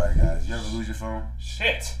 Sorry, guys. You ever lose your phone?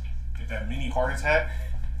 Shit. Get that mini heart attack.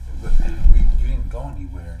 You didn't go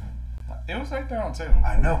anywhere. It was right there on the table.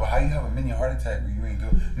 I know, but how you have a mini heart attack when you ain't go?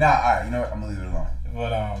 Nah, alright, you know what? I'm gonna leave it alone.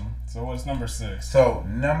 But so what's number 6? So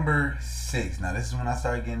number 6. Now this is when I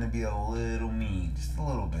started getting to be a little mean, just a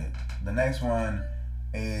little bit. The next one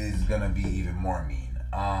is gonna be even more mean.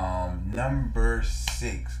 Number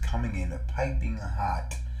 6 coming in piping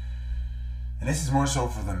hot, and this is more so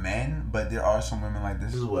for the men, but there are some women like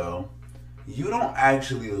this as well. You don't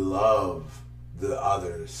actually love the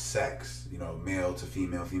other sex, you know, male to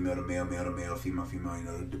female, female to male, male to male, female, female, you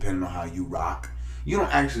know, depending on how you rock. You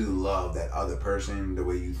don't actually love that other person the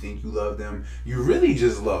way you think you love them. You really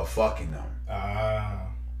just love fucking them.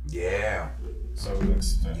 Yeah. So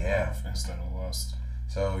instead of lust.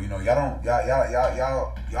 So, you know,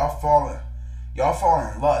 y'all fall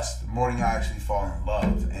in lust more than y'all actually fall in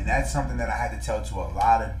love. And that's something that I had to tell to a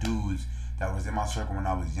lot of dudes that was in my circle when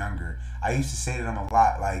I was younger. I used to say to them a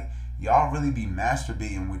lot, like, y'all really be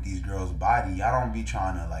masturbating with these girls' body. Y'all don't be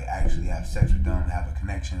trying to, like, actually have sex with them, have a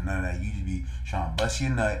connection, none of that. You just be trying to bust your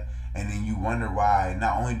nut, and then you wonder why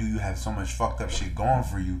not only do you have so much fucked up shit going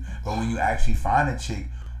for you, but when you actually find a chick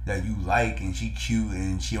that you like and she cute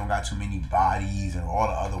and she don't got too many bodies and all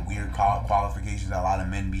the other weird qualifications that a lot of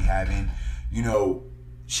men be having, you know,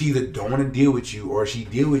 she either don't want to deal with you or she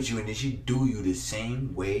deal with you and then she do you the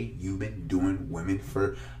same way you've been doing women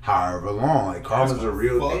for however long. Like, karma's a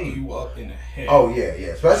real thing. You up in the head. Oh yeah,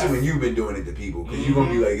 especially when you've been doing it to people, because you're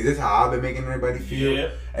gonna be like, is this how I've been making everybody feel?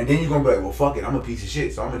 Yeah. And then you're gonna be like, well, fuck it, I'm a piece of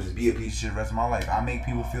shit, so I'm gonna just be a piece of shit the rest of my life. I make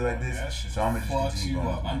people feel like this, so I'm gonna just continue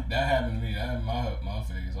going. That happened to me. That happened my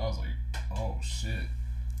face. I was like, oh shit.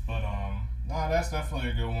 But nah, that's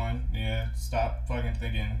definitely a good one. Yeah, stop fucking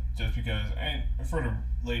thinking just because. And for the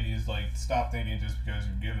ladies, like, stop thinking just because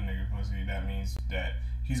you give a nigga pussy, that means that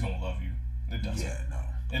he's gonna love you. It doesn't. Yeah, no.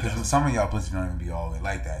 Because some of y'all pussy don't even be all the way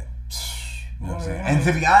like that. You know what I'm saying? Yeah. And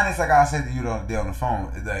to be honest, like I said to you the other day on the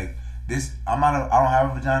phone, it's like this. I don't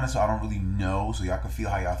have a vagina, so I don't really know. So y'all can feel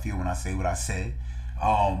how y'all feel when I say what I said.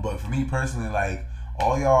 But for me personally, like,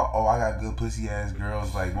 all y'all, I got good pussy ass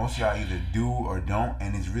girls. Like, most of y'all either do or don't,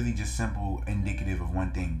 and it's really just simple, indicative of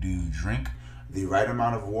one thing: do you drink the right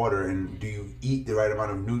amount of water, and do you eat the right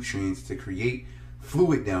amount of nutrients to create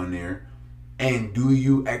fluid down there? And do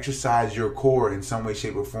you exercise your core in some way,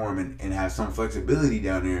 shape, or form and have some flexibility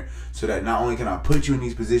down there so that not only can I put you in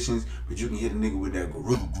these positions, but you can hit a nigga with that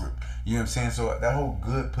gorilla grip. You know what I'm saying? So that whole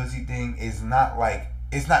good pussy thing is not like,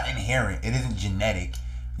 it's not inherent. It isn't genetic.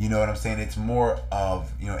 You know what I'm saying? It's more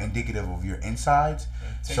of, you know, indicative of your insides.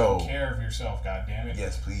 Taking care of yourself, goddammit.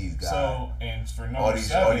 Yes, please, God. So, and for number all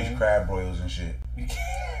these 7... crab broils and shit.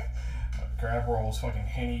 Crab rolls, fucking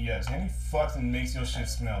Henny, yes. Henny fucking makes your shit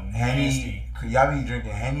smell nasty. Henny, y'all be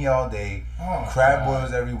drinking Henny all day, crab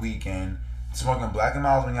boils every weekend, smoking Black and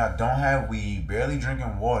Milds when y'all don't have weed, barely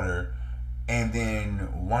drinking water, and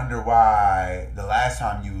then wonder why the last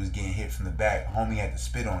time you was getting hit from the back, homie had to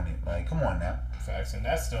spit on it. Like, come on now. Facts, and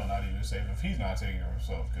that's still not even safe if he's not taking care of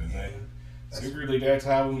himself, because secretly that's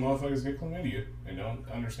how motherfuckers get chlamydia. They don't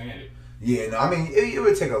understand it. Yeah, no, I mean, it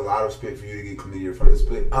would take a lot of spit for you to get chlamydia from the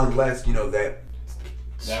split, unless, you know, that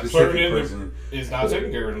specific person is not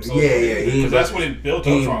taking care of himself. Yeah, because that's what it built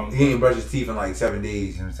up from. He didn't brush his teeth in like 7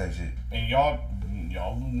 days, you know, type shit. And y'all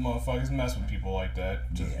motherfuckers mess with people like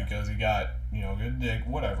that just because he got, you know, good dick,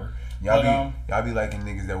 whatever. Y'all be liking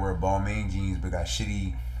niggas that wear Balmain jeans but got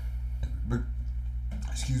shitty,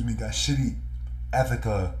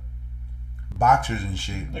 Ethica boxers and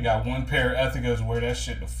shit. They got one pair of Ethicas, wear that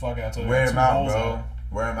shit the fuck out. Wear them out, bro.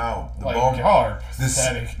 Wear them out.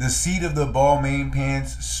 The seat of the Balmain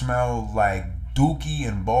pants smell like dookie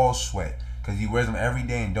and ball sweat because he wears them every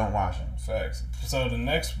day and don't wash them. Facts. So the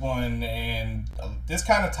next one, and this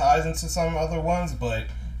kind of ties into some other ones, but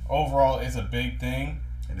overall it's a big thing.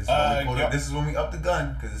 And this is when we up the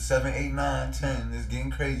gun, because it's 7, 8, 9, 10. It's getting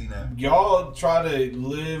crazy now. Y'all try to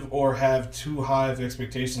live or have too high of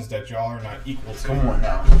expectations that y'all are not equal to. Come on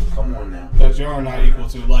now. That y'all are not equal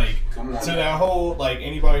to. Like, that whole, like,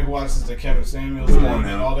 anybody who watches the Kevin Samuels thing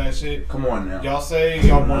and all that shit. Come on now. Y'all say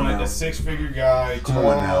y'all want a 6-figure guy,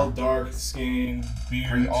 tall, dark skin,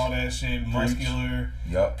 beard, all that shit, muscular,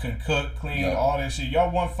 can cook, clean, all that shit. Y'all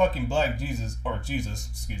want fucking Black Jesus, or Jesus,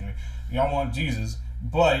 excuse me. Y'all want Jesus.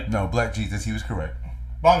 But no, Black Jesus, he was correct.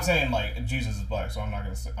 But I'm saying, like, Jesus is black, so I'm not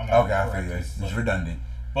gonna say. Okay, I feel you. It's redundant.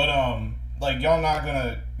 But like, y'all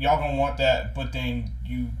gonna want that, but then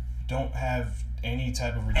you don't have any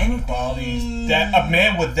type of redeeming qualities that a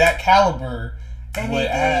man with that caliber would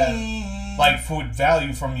have, like, would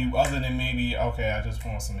value from you, other than maybe, okay, I just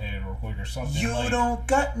want some head real quick or something. You don't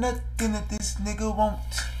got nothing that this nigga won't.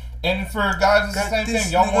 And for guys, it's the same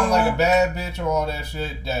thing. Y'all want, like, a bad bitch or all that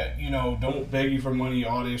shit that, you know, don't beg you for money,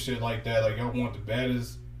 all that shit like that. Like, y'all want the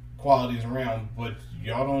baddest qualities around, but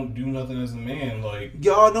y'all don't do nothing as a man. Like,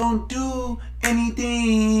 y'all don't do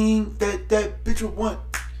anything that bitch would want.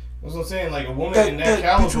 That's what I'm saying. Like, a woman in that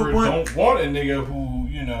caliber don't want a nigga who,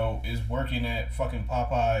 you know, is working at fucking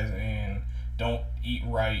Popeyes and don't eat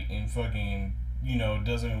right and fucking, you know,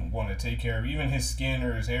 doesn't want to take care of even his skin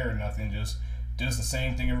or his hair or nothing. Just does the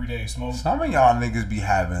same thing every day. Smoke. Some of y'all niggas be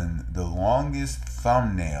having the longest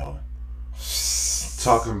thumbnail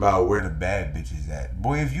talking about where the bad bitches at.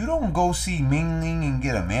 Boy, if you don't go see Ming Ling and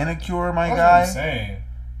get a manicure, my guy. That's what I'm saying.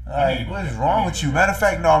 Like, what is wrong with you? Matter of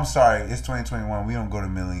fact, no, I'm sorry. It's 2021. We don't go to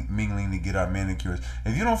Ming Ling to get our manicures.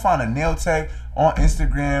 If you don't find a nail tech on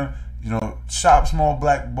Instagram, you know, shop small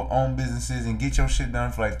black-owned businesses and get your shit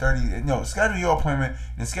done for like 30. You know, schedule your appointment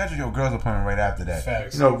and schedule your girl's appointment right after that.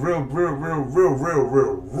 Facts. You know, real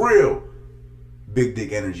big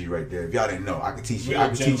dick energy right there. If y'all didn't know, I could teach you. I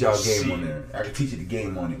could teach y'all a game on there. I could teach you the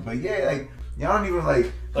game on it. But yeah, like y'all don't even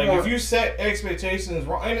like. If you set expectations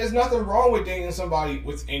wrong, and there's nothing wrong with dating somebody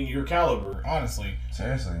within your caliber, honestly.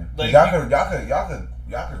 Seriously, like y'all could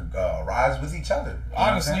rise with each other.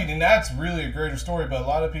 Honestly, then that's really a greater story. But a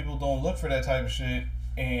lot of people don't look for that type of shit,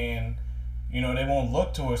 and you know they won't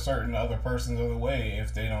look to a certain other person's other way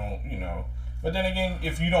if they don't, you know. But then again,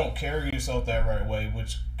 if you don't carry yourself that right way,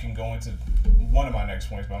 which can go into one of my next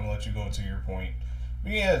points, but I'm gonna let you go to your point.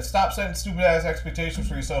 But yeah, stop setting stupid ass expectations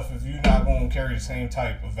for yourself if you're not going to carry the same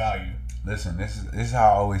type of value. Listen, this is how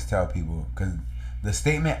I always tell people, because the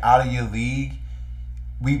statement "out of your league,"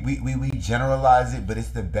 we generalize it, but it's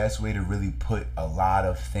the best way to really put a lot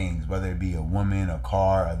of things, whether it be a woman, a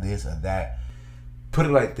car, or this or that. Put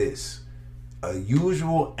it like this. A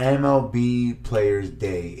usual MLB player's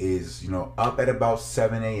day is, you know, up at about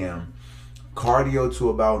 7 a.m., cardio to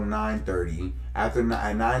about 9:30. At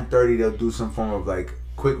 9:30, they'll do some form of like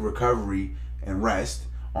quick recovery and rest.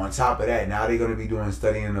 On top of that, now they're going to be doing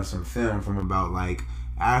studying of some film from about like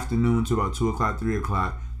afternoon to about 2 o'clock, 3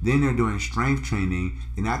 o'clock. Then they're doing strength training.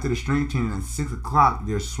 And after the strength training at 6 o'clock,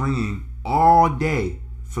 they're swinging all day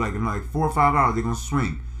for like 4 or 5 hours. They're going to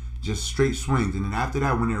swing. Just straight swings. And then after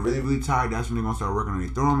that, when they're really, really tired, that's when they're going to start working on their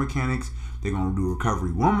throwing mechanics. They're going to do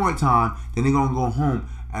recovery one more time. Then they're going to go home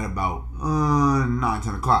at about 9,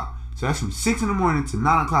 10 o'clock. So that's from 6 in the morning to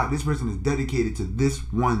 9 o'clock. This person is dedicated to this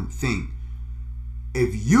one thing.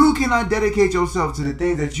 If you cannot dedicate yourself to the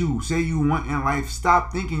things that you say you want in life,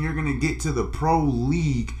 stop thinking you're going to get to the pro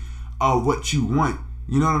league of what you want.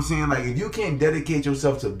 You know what I'm saying? Like, if you can't dedicate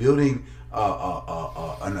yourself to building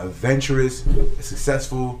an adventurous,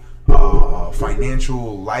 successful,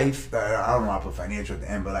 financial life. I don't know how to put financial at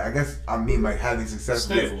the end, but like, I guess I mean like having success.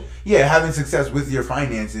 Having success with your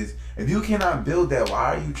finances. If you cannot build that,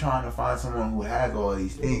 why are you trying to find someone who has all of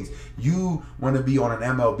these things? You want to be on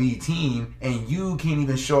an MLB team, and you can't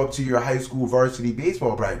even show up to your high school varsity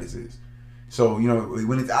baseball practices. So, you know,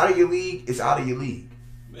 when it's out of your league, it's out of your league.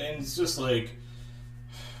 And it's just like,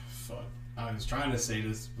 fuck. I was trying to say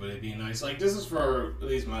this, but it'd be nice. Like, this is for at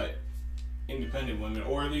least my independent women,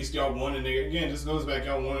 or at least y'all want a nigga. Again, this goes back.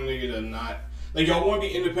 Y'all want a nigga to not. Like, y'all want to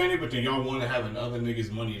be independent, but then y'all want to have another nigga's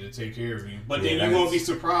money to take care of you. But then you won't be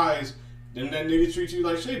surprised then that nigga treats you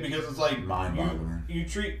like shit, because it's like mind-boggling. You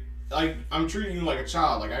treat, like, I'm treating you like a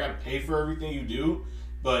child. Like, I gotta pay for everything you do,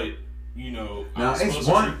 but you know. Now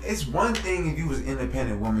it's one thing if you was an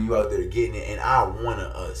independent woman, you out there getting it, and I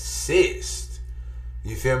wanna assist.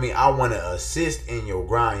 You feel me? I wanna assist in your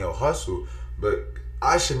grind, your hustle, but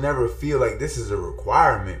I should never feel like this is a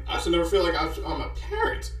requirement. I should never feel like I'm a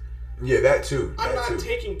parent. Yeah, that too. I'm not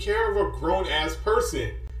taking care of a grown ass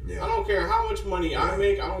person. Yeah. I don't care how much money I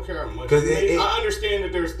make. I don't care how much you make. I understand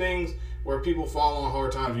that there's things where people fall on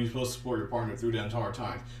hard times. You're supposed to support your partner through those hard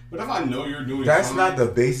times. But if I know you're doing that's not the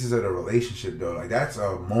basis of the relationship, though. Like, that's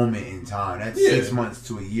a moment in time. That's 6 months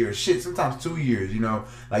to a year. Shit, sometimes 2 years, you know.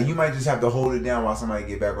 Like, you might just have to hold it down while somebody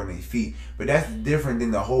get back on their feet. But that's different than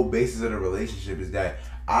the whole basis of the relationship is that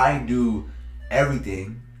I do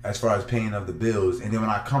everything as far as paying of the bills. And then when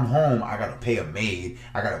I come home, I got to pay a maid.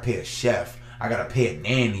 I got to pay a chef. I got to pay a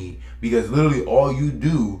nanny. Because literally all you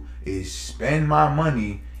do is spend my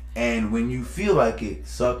money, and when you feel like it,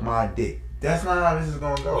 suck my dick. That's not how this is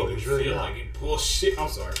gonna go. It's really feel like it. Bullshit. I'm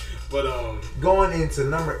sorry, but going into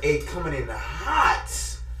number 8, coming in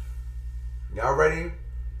hot. Y'all ready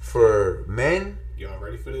for men? Y'all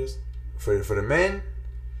ready for this? For the men,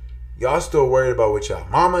 y'all still worried about what y'all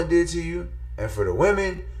mama did to you, and for the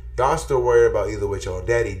women, y'all still worried about either what y'all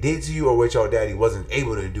daddy did to you or what y'all daddy wasn't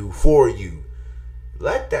able to do for you.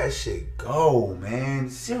 Let that shit go, man.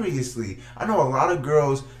 Seriously. I know a lot of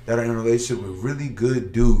girls that are in a relationship with really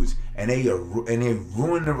good dudes, and they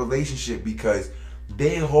ruin the relationship because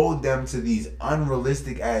they hold them to these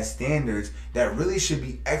unrealistic ass standards that really should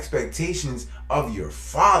be expectations of your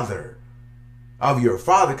father.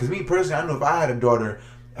 Because me personally, I know if I had a daughter,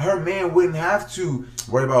 her man wouldn't have to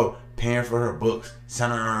worry about paying for her books,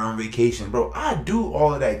 sending her on vacation. Bro, I do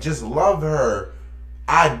all of that. Just love her.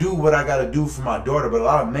 I do what I gotta do for my daughter, but a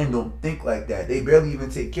lot of men don't think like that. They barely even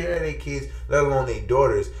take care of their kids, let alone their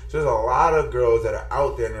daughters. So there's a lot of girls that are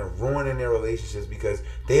out there and they're ruining their relationships because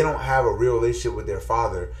they don't have a real relationship with their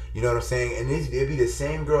father. You know what I'm saying? And it'd be the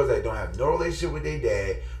same girls that don't have no relationship with their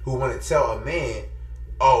dad who want to tell a man,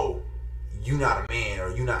 oh, you not a man,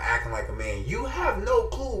 or you not acting like a man. You have no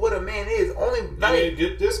clue what a man is.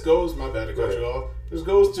 This goes, my bad to cut you off. This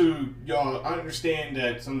goes to y'all. I understand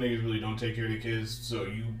that some niggas really don't take care of their kids, so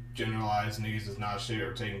you generalize niggas is not shit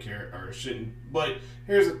or taking care or shouldn't. But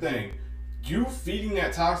here's the thing: you feeding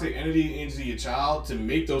that toxic energy into your child to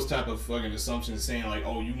make those type of fucking assumptions, saying like,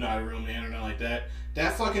 "Oh, you not a real man" or nothing like that.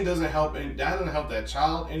 That fucking doesn't help, and that doesn't help that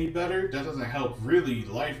child any better. That doesn't help really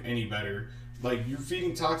life any better. Like, you're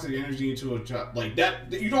feeding toxic energy into a child like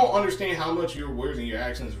that. You don't understand how much your words and your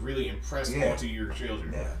actions really impress onto your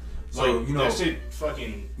children. Yeah. So like, you know, that shit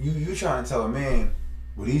fucking. You trying to tell a man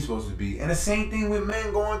what he's supposed to be, and the same thing with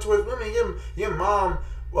men going towards women. Your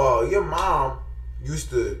mom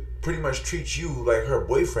used to pretty much treat you like her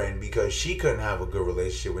boyfriend because she couldn't have a good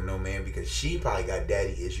relationship with no man because she probably got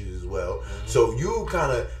daddy issues as well. Mm-hmm. So you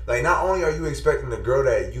kind of like, not only are you expecting the girl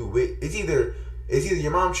that you with, it's either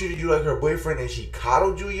your mom treated you like her boyfriend and she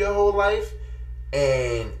coddled you your whole life,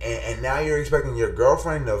 and now you're expecting your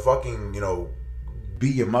girlfriend to fucking, you know, be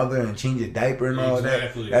your mother and change your diaper and all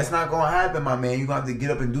that. That's not gonna happen, my man. You're gonna have to get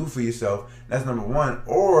up and do for yourself. That's number one.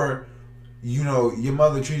 Or, you know, your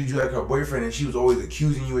mother treated you like her boyfriend and she was always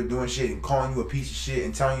accusing you of doing shit and calling you a piece of shit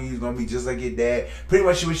and telling you you're gonna be just like your dad. Pretty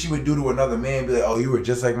much what she would do to another man, be like, oh, you were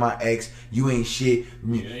just like my ex, you ain't shit,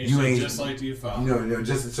 you ain't just like your father. You know,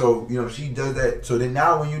 just so, you know, she does that. So then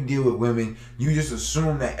now when you deal with women, you just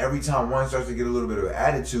assume that every time one starts to get a little bit of an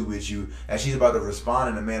attitude with you, that she's about to respond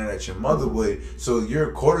in a manner that your mother would. So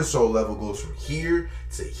your cortisol level goes from here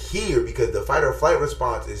to here because the fight or flight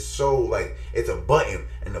response is so, like, it's a button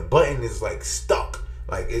and the button is like stuck.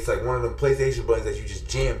 Like, it's like one of them PlayStation buttons that you just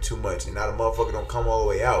jam too much and now the motherfucker don't come all the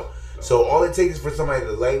way out. So all it takes is for somebody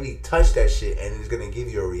to lightly touch that shit and it's gonna give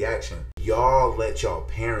you a reaction. Y'all let y'all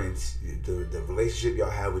parents, the relationship y'all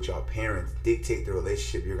have with y'all parents dictate the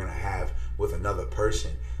relationship you're gonna have with another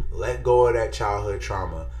person. Let go of that childhood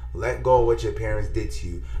trauma. Let go of what your parents did to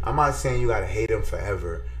you. I'm not saying you gotta hate them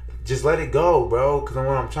forever. Just let it go, bro. Because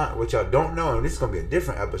what y'all don't know, and this is going to be a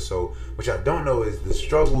different episode, what y'all don't know is the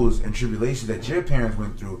struggles and tribulations that your parents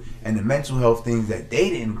went through and the mental health things that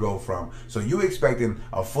they didn't grow from. So you expecting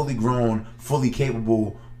a fully grown, fully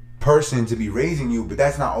capable person to be raising you, but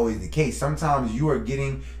that's not always the case. Sometimes you are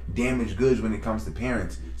getting damaged goods when it comes to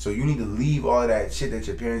parents. So you need to leave all of that shit that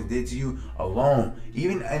your parents did to you alone.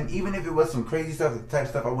 Even if it was some crazy stuff, the type of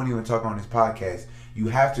stuff I wouldn't even talk on this podcast, you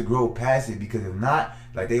have to grow past it because if not,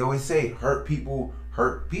 like they always say, hurt people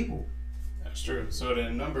hurt people. That's true. So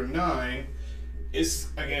then number 9, it's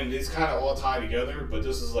kind of all tied together, but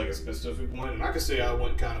this is like a specific one, and I could say I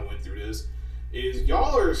went through this. Is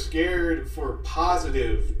y'all are scared for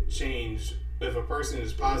positive change if a person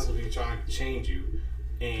is positively trying to change you,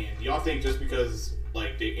 and y'all think just because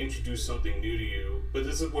like they introduce something new to you, but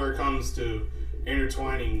this is where it comes to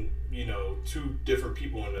intertwining, you know, two different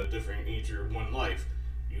people in a different each or one life.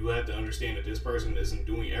 You have to understand that this person isn't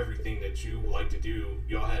doing everything that you like to do.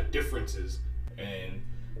 Y'all have differences, and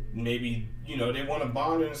maybe, you know, they want to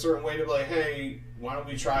bond in a certain way to be like, hey, why don't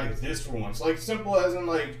we try this for once? Like, simple as in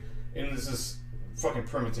like, and this is fucking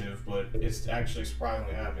primitive, but it's actually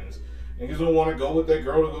surprisingly happens. Niggas don't want to go with that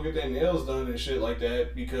girl to go get their nails done and shit like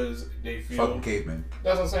that because they feel fucking caveman.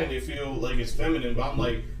 That's what I'm saying. They feel like it's feminine, but I'm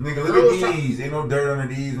like, nigga, look at these. Ain't no dirt under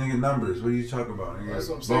these, nigga. Numbers. What are you talking about? Nigga? That's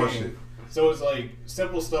what I'm saying. Bullshit. So it's like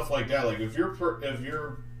simple stuff like that. Like if your partner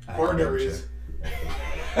is,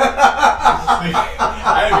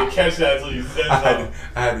 I didn't even catch that until you said something.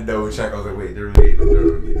 I had to double check. I was like, wait, they're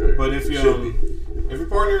really. But if your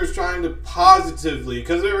partner is trying to positively,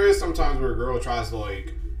 because there is sometimes where a girl tries to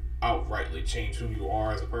like outrightly change who you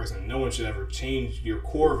are as a person. No one should ever change your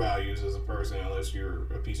core values as a person unless you're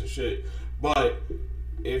a piece of shit. But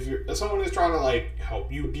if someone is trying to like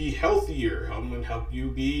help you be healthier, help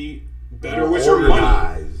you be better with your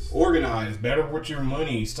money, organized, better with your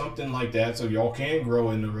money, something like that, so y'all can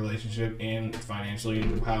grow in the relationship and financially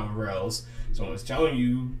and however else. Someone's telling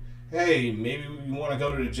you, hey, maybe you want to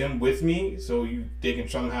go to the gym with me, so they can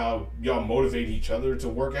somehow y'all motivate each other to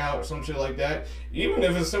work out or some shit like that. Even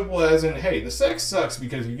if it's simple as in, hey, the sex sucks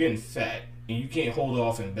because you're getting fat and you can't hold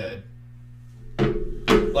off in bed.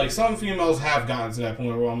 Like, some females have gotten to that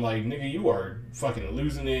point where I'm like, nigga, you are fucking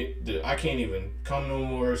losing it. I can't even come no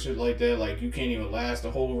more, shit like that. Like, you can't even last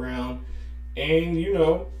the whole round. And, you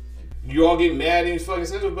know, you all get mad and fucking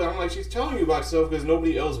sensitive, but I'm like, she's telling you about yourself because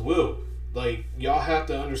nobody else will. Like, y'all have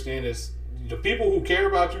to understand this. The people who care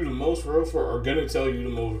about you the most for real are gonna tell you the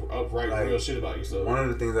most upright, like, real shit about yourself. One of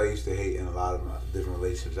the things I used to hate in a lot of my different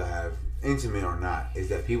relationships I have, intimate or not, is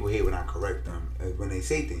that people hate when I correct them when they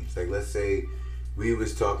say things. Like, let's say we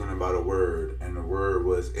was talking about a word and the word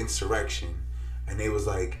was insurrection, and they was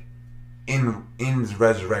like, in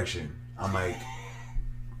resurrection. I'm like,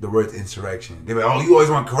 the word's insurrection. They're like, oh, you always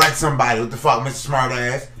want to correct somebody. What the fuck, Mr. Smart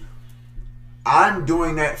Ass? I'm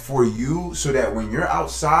doing that for you so that when you're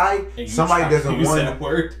outside, someone doesn't want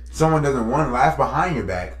to laugh behind your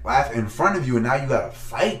back, laugh in front of you, and now you gotta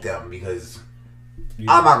fight them because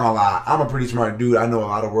I'm not gonna lie, I'm a pretty smart dude. I know a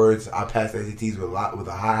lot of words. I pass SATs with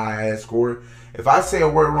a high ass score. If I say a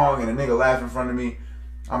word wrong and a nigga laugh in front of me,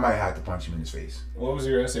 I might have to punch him in his face. What was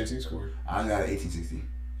your SAT score? I got an 1860.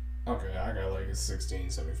 Okay, I got like a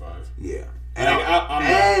 1675. Yeah. And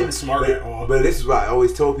I'm not smart at all. But this is why I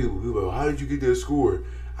always tell people, go, how did you get that score?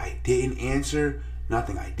 I didn't answer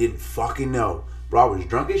nothing. I didn't fucking know. Bro, I was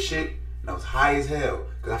drunk as shit and I was high as hell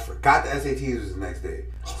because I forgot the SATs was the next day.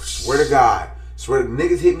 Swear to God. Swear,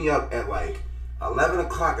 niggas hit me up at like 11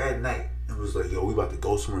 o'clock at night. It was like, yo, we about to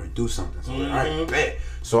go somewhere and do something. So I was like, all right, bet.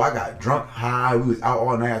 So I got drunk, high. We was out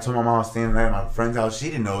all night. I told my mom I was staying the night at my friend's house. She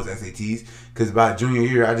didn't know it was SATs because by junior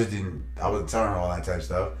year, I wasn't telling her all that type of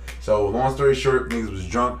stuff. So long story short, niggas was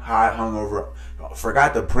drunk, high, hungover.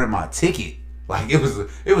 Forgot to print my ticket. Like, it was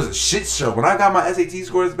a shit show. When I got my SAT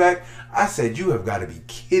scores back, I said, you have got to be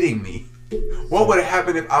kidding me. What would have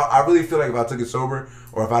happened if I really feel like if I took it sober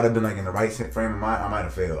or if I'd have been like in the right frame of mind, I might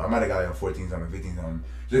have failed. I might have got like a 14 something, 15 something,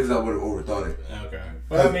 just because I would have overthought it. Okay.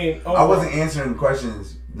 But I mean, I wasn't answering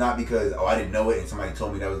questions not because I didn't know it and somebody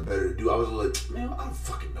told me that was better to do. I was like, man, I don't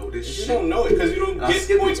fucking know this shit. You don't know it because you don't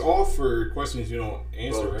get points off for questions you don't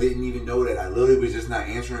answer. Bro, right? Didn't even know that. I literally was just not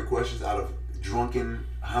answering questions out of drunken,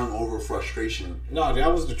 hungover frustration. No,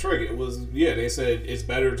 that was the trick. It was, they said it's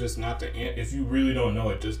better just not to if you really don't know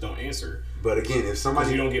it, just don't answer. But again, if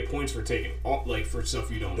somebody, you don't get points for taking like for stuff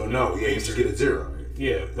you don't know, you just get a 0.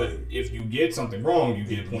 Yeah, but if you get something wrong, you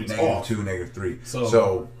get points off. -2, -3.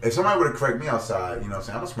 So if somebody would have corrected me outside, you know what I'm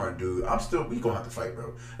saying? I'm a smart dude. We gonna have to fight,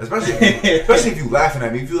 bro. Especially if you laughing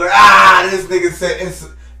at me. If you like, this nigga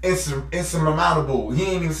said insurmountable. He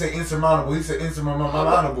ain't even say insurmountable. He said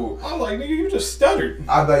insurmountable. I'm like, nigga, you just stuttered.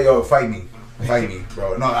 I'd be like, yo, fight me,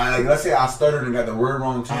 bro. No, let's say I stuttered and got the word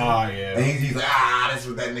wrong too. Yeah. And he's like, that's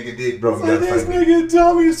what that nigga did, bro. You gotta fight me. This nigga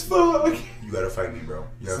dumb as fuck. You gotta fight me, bro.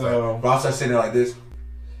 But I'll start sitting there like this.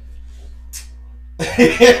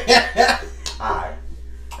 Alright.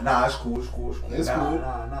 Nah, it's cool. It's cool.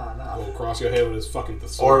 Nah. Go across your head with his fucking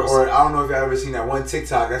thesaurus. Or I don't know if y'all ever seen that one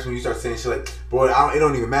TikTok. That's when you start saying shit like, boy, it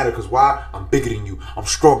don't even matter because why? I'm bigger than you. I'm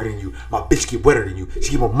stronger than you. My bitch get wetter than you.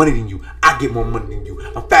 She get more money than you. I get more money than you.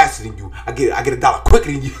 I'm faster than you. I get $1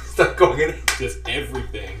 quicker than you. Start going in. Just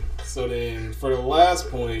everything. So then, for the last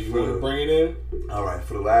point, you want to bring it in? All right,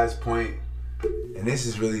 for the last point, and this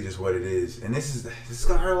is really just what it is, and this is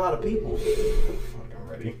gonna hurt a lot of people. Fuck, I'm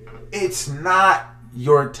ready. It's not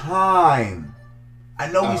your time. I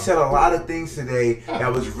know we said a lot of things today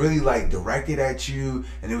that was really like directed at you,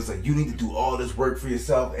 and it was like you need to do all this work for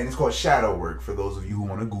yourself, and it's called shadow work. For those of you who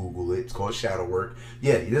want to Google it, it's called shadow work.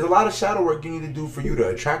 Yeah, there's a lot of shadow work you need to do for you to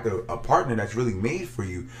attract a partner that's really made for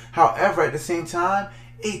you. However, at the same time,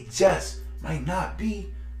 it just might not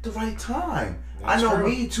be the right time. That's I know true.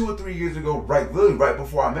 Me 2 or 3 years ago, literally right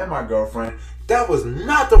before I met my girlfriend, that was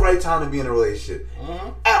not the right time to be in a relationship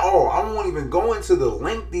at all. I won't even go into the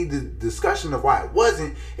lengthy discussion of why it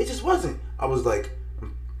wasn't. It just wasn't. I was like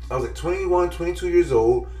 21, 22 years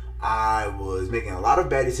old. I was making a lot of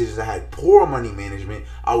bad decisions. I had poor money management.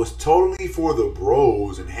 I was totally for the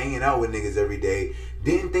bros and hanging out with niggas every day.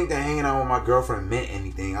 Didn't think that hanging out with my girlfriend meant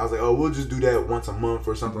anything. I was like, oh, we'll just do that once a month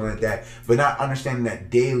or something like that. But not understanding that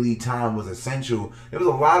daily time was essential. There was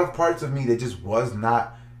a lot of parts of me that just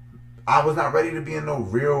I was not ready to be in no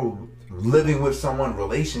real living with someone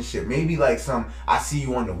relationship. Maybe like I see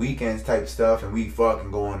you on the weekends type stuff and we fucking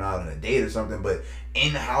going out on a date or something, but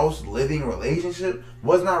in-house living relationship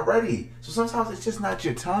was not ready. So sometimes it's just not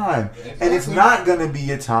your time. Exactly. And it's not going to be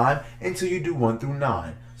your time until you do 1 through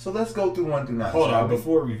 9. So let's go through 1 through 9. Hold on,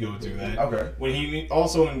 before we go through that. Okay. When he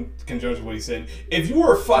also in conjunction with what he said, if you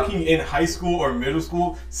were fucking in high school or middle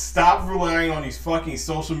school, stop relying on these fucking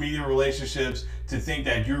social media relationships to think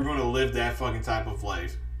that you're going to live that fucking type of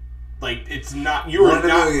life. Like, it's not. You are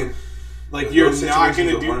not. Like, you're not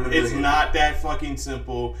gonna do. It's not that fucking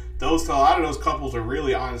simple. A lot of those couples are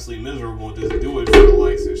really honestly miserable. Just do it for the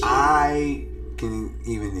likes and shit. I can't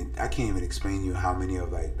even explain to you how many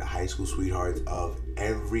of like the high school sweethearts of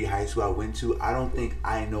every high school I went to. I don't think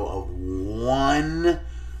I know of one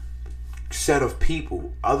set of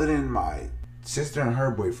people other than my sister and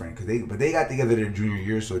her boyfriend, but they got together their junior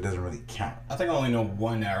year, so it doesn't really count. I think I only know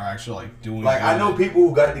one that are actually like doing. Like, I know people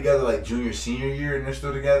who got together like junior, senior year, and they're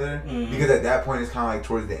still together because at that point it's kind of like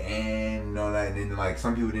towards the end, you know, and then like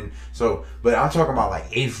some people didn't. So, but I'm talking about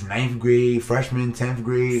like 8th, 9th grade, freshman, 10th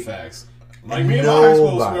grade. Facts. Like, me and my high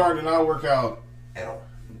school sweetheart did not work out at all.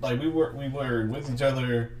 Like, we were with each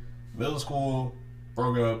other, middle school,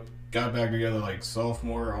 broke up, got back together like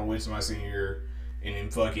sophomore on the way to my senior year, and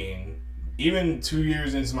then fucking. Even 2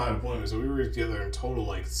 years into my deployment, so we were together in total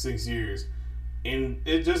like 6 years, and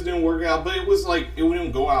it just didn't work out. But it was like, it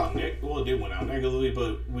didn't go out it did went out negatively,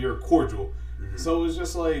 but we were cordial. Mm-hmm. So it was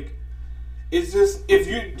just like, it's just, if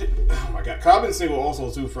you, oh my god, 'cause I've been single also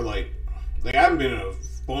too for like I haven't been in a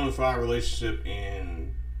bona fide relationship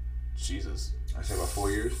in, Jesus, I say about 4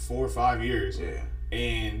 years, 4 or 5 years, yeah,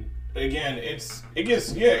 and. Again, it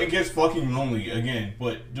gets fucking lonely again,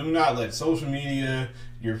 but do not let social media,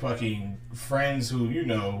 your fucking friends who you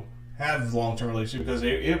know have long-term relationships, because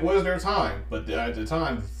it was their time, but at the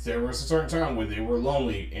time there was a certain time where they were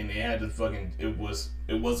lonely and they had to fucking it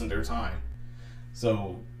wasn't their time.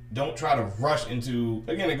 So don't try to rush into,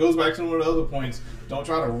 again, it goes back to one of the other points, don't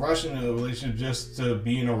try to rush into a relationship just to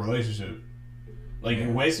be in a relationship. Like,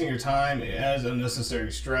 you're wasting your time, it adds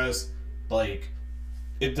unnecessary stress, like.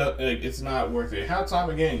 It's not worth it. Half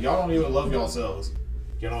time, again, y'all don't even love yourselves.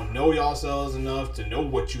 Y'all don't know yourselves enough to know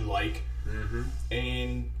what you like,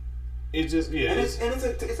 and it just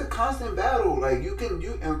it's a constant battle. Like,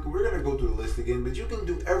 and we're gonna go through the list again, but you can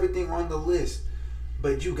do everything on the list,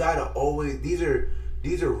 but you gotta always these are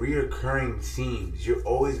reoccurring themes. You're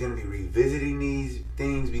always gonna be revisiting these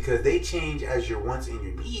things because they change as your wants and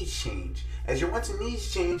your needs change. As your wants and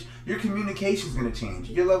needs change, your communication is going to change.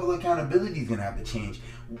 Your level of accountability is going to have to change.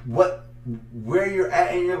 Where you're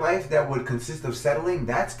at in your life that would consist of settling,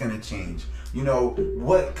 that's going to change. You know,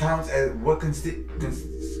 what counts as, what consists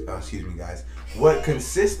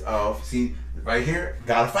of, see, right here,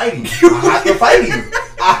 gotta fight him.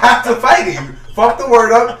 I have to fight him. Fuck the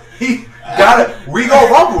word up. We go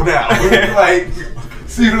rumble now. Like,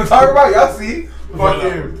 see what I'm talking about? Y'all see?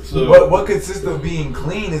 What consists of being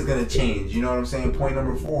clean is gonna change. You know what I'm saying? Point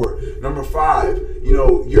number 4. Number 5. You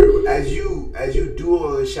know, as you do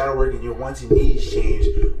all the shadow work and your wants and needs change,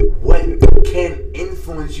 what can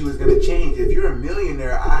influence you is gonna change. If you're a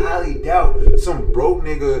millionaire, I highly doubt some broke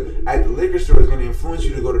nigga at the liquor store is gonna influence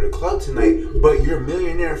you to go to the club tonight. But your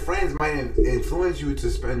millionaire friends might influence you to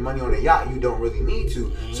spend money on a yacht you don't really need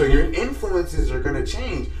to. So your influences are gonna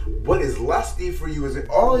change. What is lusty for you is that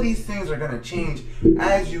all of these things are gonna change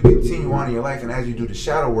as you continue on in your life and as you do the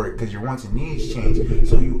shadow work, because your wants and needs change.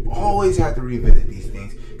 So you always have to revisit these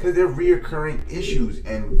things because they're reoccurring issues,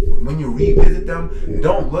 and when you revisit them,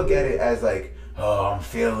 don't look at it as like, oh, I'm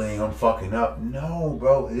failing, I'm fucking up. No,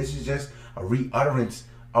 bro, this is just a reutterance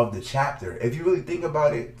of the chapter. If you really think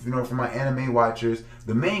about it, you know, for my anime watchers,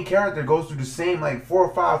 the main character goes through the same like 4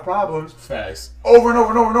 or 5 problems. Facts. Over and over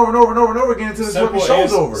and over and over and over and over and over again until this fucking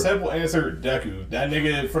show's over. Simple answer, Deku. That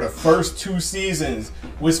nigga for the first 2 seasons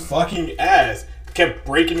was fucking ass. Kept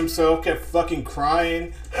breaking himself, kept fucking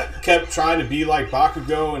crying, kept trying to be like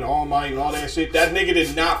Bakugo and All Might and all that shit. That nigga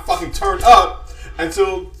did not fucking turn up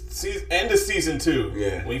until end of season 2.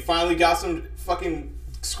 Yeah. When he finally got some fucking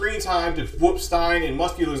screen time to whoop Stein and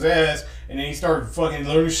Muscular's ass, and then he started fucking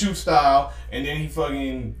learning shoot style, and then he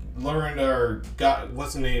fucking learned or got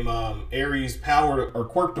what's the name, Ares' power or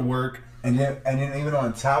quirk to work. And then even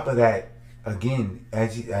on top of that, again,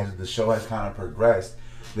 as the show has kind of progressed,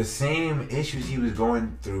 the same issues he was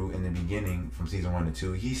going through in the beginning from season 1 to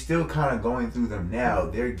 2, he's still kind of going through them now.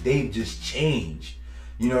 They've just changed.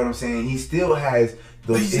 You know what I'm saying? He still has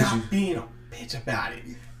those issues. He's not being a bitch about it.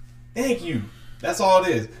 Thank you. That's all it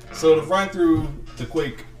is. So to run through the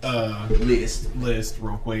quick list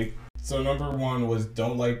real quick. So number 1 was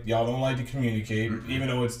y'all don't like to communicate, even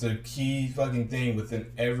though it's the key fucking thing within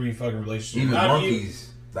every fucking relationship. Even monkeys,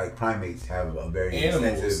 like primates, have a very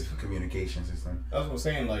extensive communication system. That's what I'm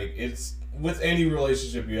saying. Like, it's with any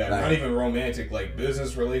relationship you have, not even romantic, like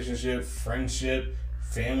business relationship, friendship,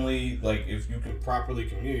 family. Like, if you can properly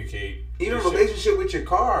communicate, even relationship with your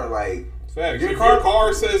car, like. Facts. If your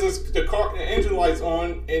car says the engine light's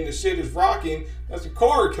on and the shit is rocking, that's the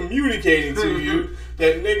car communicating to you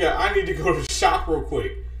that, nigga, I need to go to the shop real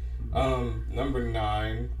quick. Number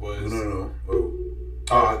 9 was... No.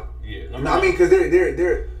 Yeah, No, I mean, because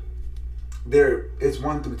they're it's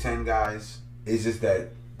 1 through 10 guys. It's just that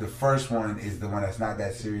the first one is the one that's not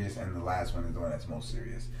that serious, and the last one is the one that's most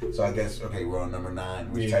serious. So I guess we're on number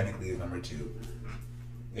 9, which technically is number 2.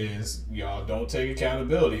 Is y'all don't take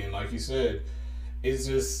accountability, and like you said, it's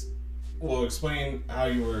just explain how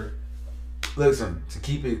you were. Listen, to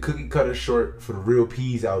keep it cookie cutter short for the real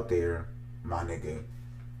P's out there, my nigga.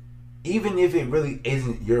 Even if it really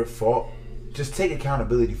isn't your fault, just take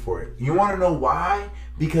accountability for it. You want to know why?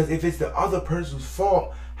 Because if it's the other person's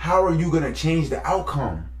fault, how are you going to change the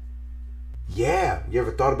outcome? Yeah, you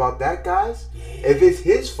ever thought about that, guys? Yeah. If it's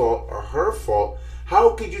his fault or her fault,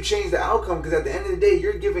 how could you change the outcome? Because at the end of the day,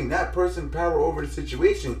 you're giving that person power over the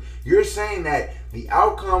situation. You're saying that the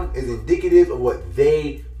outcome is indicative of what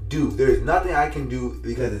they do. There's nothing I can do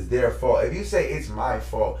because it's their fault. If you say it's my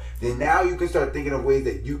fault, then now you can start thinking of ways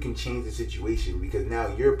that you can change the situation, because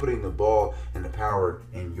now you're putting the ball and the power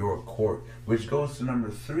in your court. Which goes to number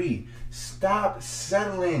 3. Stop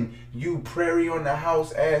settling, you prairie on the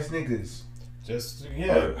house ass niggas.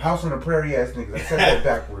 House on the prairie ass niggas. I said that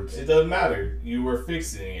backwards. It doesn't matter. You were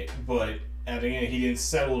fixing it, but at the end he didn't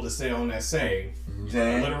settle to stay on that saying.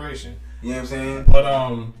 Alliteration. You know what I'm saying?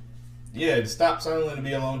 But stop settling to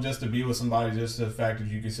be alone just to be with somebody. Just the fact that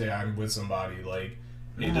you can say I'm with somebody, like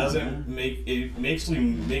it doesn't make it makes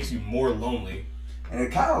you more lonely. And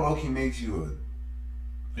it kind of low key makes you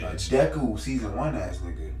a Deku season 1 ass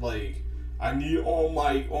nigga. Like, I need All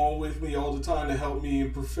Might on with me all the time to help me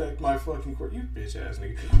and perfect my fucking court. You bitch ass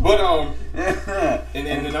nigga. But and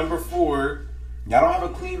then the number 4. Y'all don't have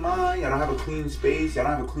a clean mind. Y'all don't have a clean space. Y'all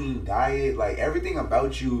don't have a clean diet. Like, everything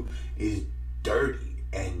about you is dirty.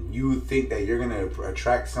 And you think that you're going to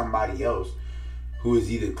attract somebody else who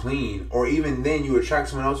is either clean, or even then you attract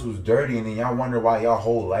someone else who's dirty, and then y'all wonder why y'all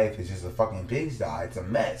whole life is just a fucking pigsty. It's a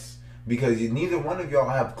mess. Because neither one of y'all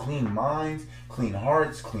have clean minds, clean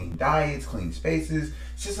hearts, clean diets, clean spaces.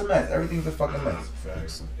 It's just a mess. Everything's a fucking mess.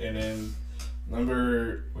 Facts. And then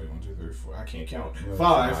number 1, 2, 3, 4. I can't count.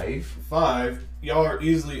 5. Y'all are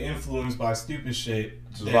easily influenced by stupid shit.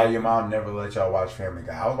 This is why your mom never let y'all watch Family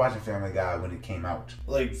Guy. I was watching Family Guy when it came out.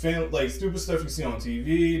 Like stupid stuff you see on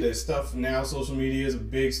TV. That stuff now, social media is a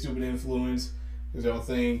big stupid influence. Because y'all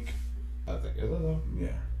think, is it though?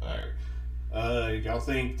 Yeah. All right. Y'all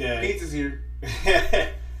think that pizza's here.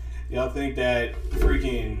 Y'all think that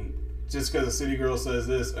freaking just because a city girl says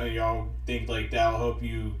this, and y'all think like that'll help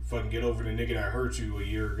you fucking get over the nigga that hurt you a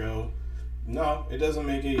year ago. No, it doesn't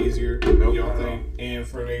make it easier. Nope, y'all think, and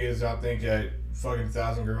for niggas, y'all think that fucking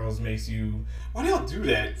 1,000 girls makes you. Why do y'all do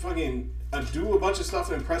that? Fucking do a bunch of stuff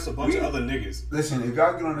and impress a bunch of other niggas. Listen, if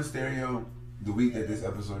y'all get on the stereo the week that this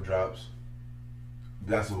episode drops,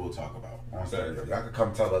 that's what we'll talk about on stereo. Y'all can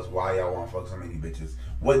come tell us why y'all want to fuck so many bitches.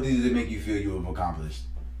 What does it make you feel you have accomplished?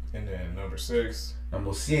 And then number 6.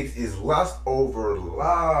 Number 6 is lust over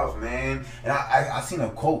love, man. And I seen a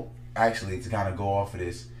quote actually to kind of go off of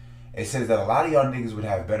this. It says that a lot of y'all niggas would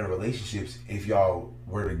have better relationships if y'all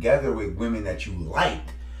were together with women that you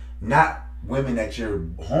liked, not women that your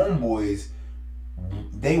homeboys,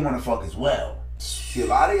 they want to fuck as well. See, a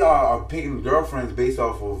lot of y'all are picking girlfriends based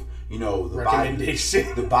off of, you know, the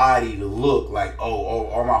body, the look. Like,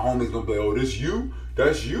 all my homies gonna be like, oh, this you?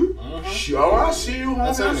 That's you? Mm-hmm. Oh, I see you,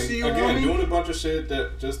 homie. I see you, again, homie. Doing a bunch of shit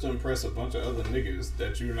that just to impress a bunch of other niggas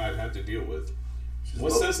that you not have to deal with.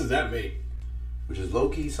 What sense does that make? Which is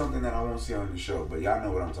low-key something that I won't see on the show, but y'all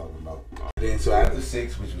know what I'm talking about. Then, so after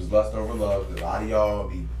 6, which was lust over love, a lot of y'all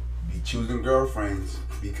be choosing girlfriends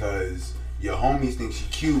because your homies think she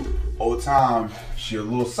cute. Whole time, she a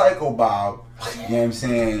little psycho bob. You know what I'm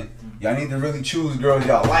saying? Y'all need to really choose girls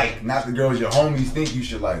y'all like, not the girls your homies think you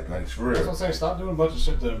should like. Like, for real. That's what I'm saying. Stop doing a bunch of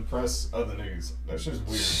shit to impress other niggas. That shit's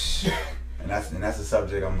weird. And that's the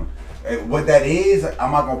subject. What that is,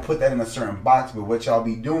 I'm not gonna put that in a certain box. But what y'all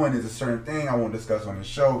be doing is a certain thing I won't discuss on the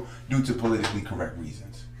show due to politically correct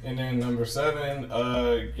reasons. And then number 7,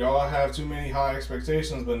 y'all have too many high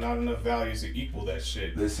expectations, but not enough values to equal that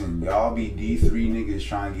shit. Listen, y'all be D3 niggas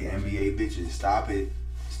trying to get NBA bitches. Stop it.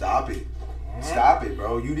 Stop it,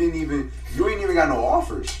 bro. You ain't even got no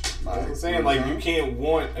offers. Like, I'm saying, like, you can't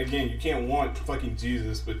want fucking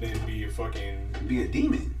Jesus, but then be a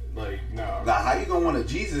demon. Like, no. Now, how you gonna want a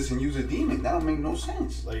Jesus and use a demon? That don't make no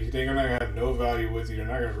sense. Like, they're gonna have no value with you. They're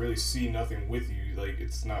not gonna really see nothing with you. Like,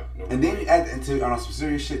 it's not. No and then, on some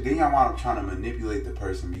serious shit, then y'all want to trying to manipulate the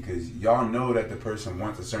person because y'all know that the person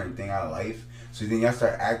wants a certain thing out of life. So then y'all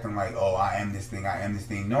start acting like, oh, I am this thing,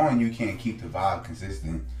 knowing you can't keep the vibe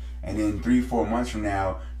consistent. And then 3-4 months from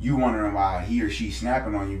now, you wondering why he or she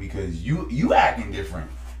snapping on you because you acting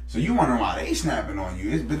different. So you wondering why they snapping on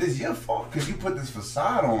you. But it's your fault because you put this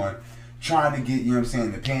facade on trying to get, you know what I'm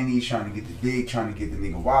saying, the panties, trying to get the dick, trying to get the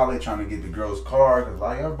nigga wallet, trying to get the girl's car. Cause a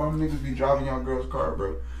lot of y'all bum niggas be driving y'all girl's car,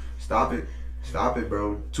 bro. Stop it. Stop it,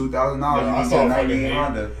 bro. $2,000. I saw a fucking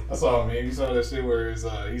Honda. I saw a meme. You saw that shit where it's,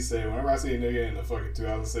 he said, whenever I see a nigga in the fucking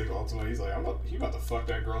 2006 Ultima, he's like, he about to fuck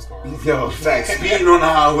that girl's car up. Yo, fact, speeding on the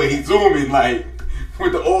highway, zooming like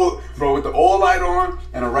with the old light on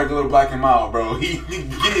and a regular black and mild, bro. He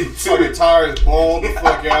getting to the tires balled the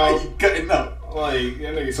fuck out. He cutting up. Like,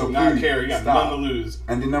 that nigga so not care. He got nothing to lose.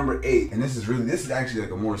 And then number 8, and this is actually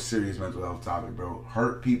like a more serious mental health topic, bro.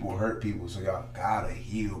 Hurt people, so y'all gotta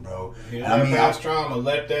heal, bro. I mean, past trauma,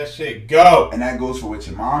 let that shit go. And that goes for what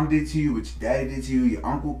your mom did to you, what your daddy did to you, your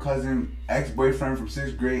uncle, cousin, ex-boyfriend from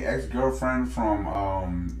 6th grade, ex-girlfriend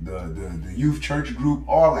from the youth church group,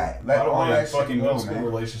 all that. Let all that shit fucking go, middle school man.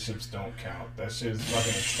 relationships don't count. That shit is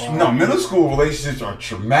fucking a trial. No, middle school relationships are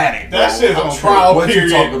traumatic, bro. That shit's a trial what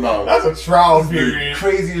period. You talking about? That's a trial The period.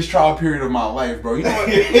 craziest trial period of my life, bro. You know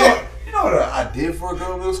what? You know what I did for a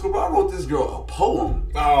girl in middle school, bro? I wrote this girl a poem.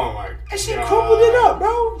 Oh my god. And she crumpled it up,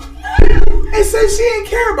 bro. And said she didn't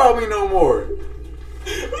care about me no more. What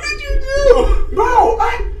did you do? Bro,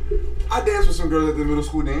 I danced with some girls at the middle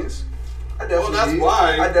school dance. I definitely that's did.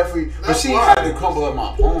 why. I definitely. But That's she why. had to crumble up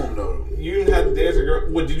my poem, though. You didn't have to dance with a girl.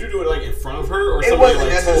 What, did you do it like in front of her? Or It somebody wasn't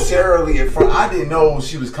like necessarily in front. I didn't know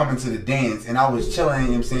she was coming to the dance, and I was chilling, you know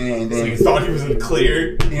what I'm saying? And So then, you thought he was in the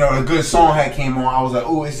clear? you know, a good song had came on. I was like,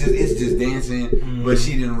 oh, it's just dancing. But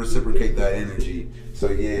she didn't reciprocate that energy. So,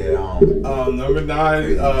 yeah. Number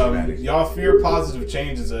 9, dramatic. y'all fear positive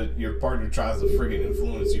changes that your partner tries to friggin'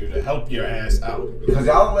 influence you to help your ass out. Because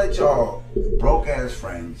y'all let y'all broke-ass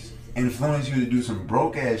friends influence you to do some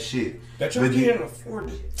broke-ass shit. That you can't afford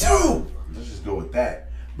it. Dude! Let's just go with that.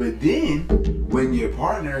 But then, when your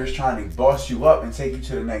partner is trying to boss you up and take you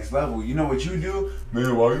to the next level, you know what you do?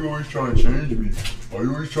 Man, why you always trying to change me? Why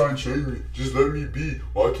you always trying to change me? Just let me be.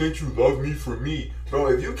 Why can't you love me for me?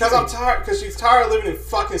 Bro, if you Because I'm tired. Because she's tired of living in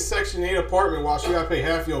fucking Section 8 apartment while she gotta pay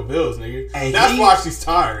half your bills, nigga. And that's why she's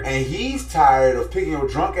tired. And he's tired of picking your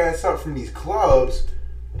drunk ass up from these clubs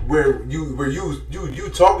where you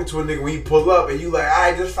talking to a nigga when he pull up and you like,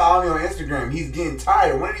 alright, just follow me on Instagram. He's getting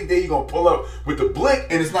tired. One of these days you gonna pull up with the blick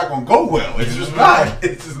and it's not gonna go well. It's just not.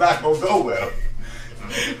 It's just not gonna go well.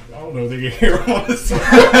 I don't know if they can hear on this. We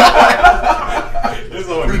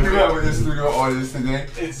do have an studio audience today.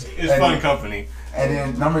 It's fun company. And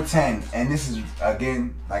then number 10, and this is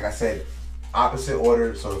again, like I said, opposite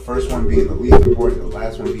order. So the first one being the least important, the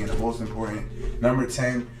last one being the most important. Number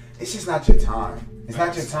 10, it's just not your time. It's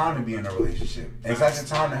not your time to be in a relationship. It's not your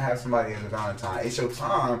time to have somebody as a Valentine. It's your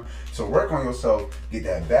time to work on yourself, get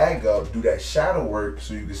that bag up, do that shadow work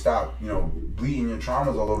so you can stop, bleeding your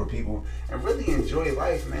traumas all over people and really enjoy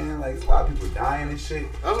life, man. Like, there's a lot of people dying and shit.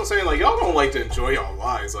 That's what I'm saying. Like, y'all don't like to enjoy y'all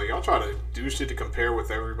lives. Like, y'all try to do shit to compare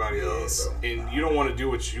with everybody else, bro. and you don't want to do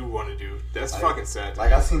what you want to do. That's fucking sad.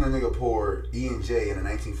 Like, I seen a nigga pour E&J in a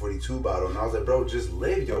 1942 bottle, and I was like, bro, just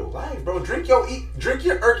live your life, bro. Drink your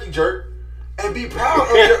Erky jerk. And be proud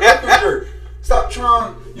of your ethnic jerk. Stop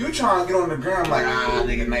trying to get on the gram like,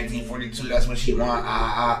 nigga, 1942, that's what she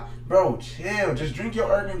want, Bro, chill. Just drink your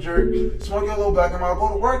Erkin jerk, smoke your little black and mild, go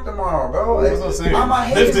to work tomorrow, bro. That's what I'm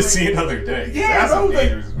saying. Live to see another day. Yeah, that's bro.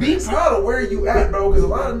 like, be proud of where you at, bro, because a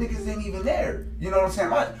lot of niggas ain't even there. You know what I'm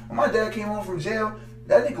saying? When my dad came home from jail,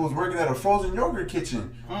 that nigga was working at a frozen yogurt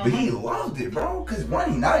kitchen. But he loved it, bro, because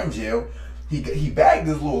one, he not in jail. He bagged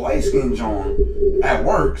his little light skin John at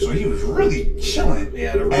work, so he was really chilling.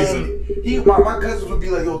 Yeah, the reason. And my cousins would be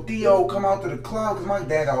like, yo, Theo, come out to the club, because my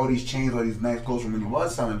dad got all these chains, all these nice clothes from when he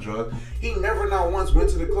was selling drugs. He never not once went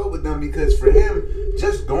to the club with them, because for him,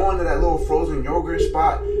 just going to that little frozen yogurt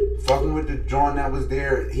spot, fucking with the John that was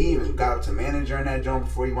there, he even got up to manager in that joint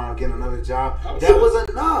before he wound up getting another job. That was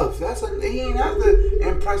enough. He ain't have to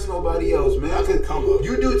impress nobody else, man. That's a come up.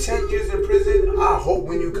 You do 10 years in prison, I hope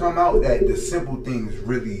when you come out that the simple things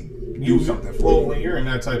really do something for you. Well, when you're in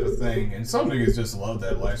that type of thing, and some niggas just love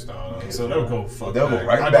that lifestyle, so they'll go fuck They'll back. go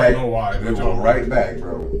right I back. don't know why. They'll go right back,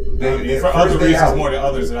 bro. For other reasons more than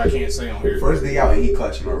others that I can't say on here. First day out and he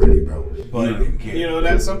clutching already, bro. But, you don't even care.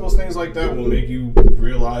 that simple things like that will make you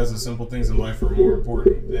realize the simple things in life are more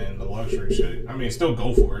important than the luxury shit. I mean, still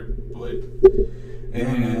go for it, but...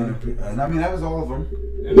 And I mean, that was all of them.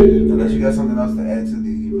 And then, Unless you got something else to add to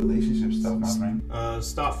the relationship stuff, my friend.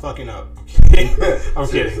 stop fucking up. I'm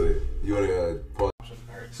kidding. You want to pause?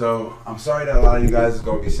 So, I'm sorry that a lot of you guys is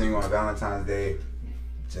going to be single on Valentine's Day.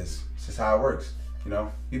 It's just how it works. You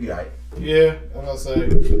know, you'd be alright. Yeah, I'm gonna say,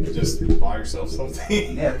 just buy yourself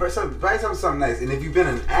something. Yeah, buy yourself something nice. And if you've been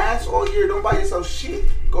an ass all year, don't buy yourself shit.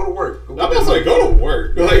 Go to work. I'm gonna say, go to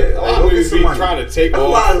work. Like, a lot of niggas be trying to take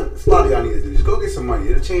off. A lot of y'all need to do. Just go get some money.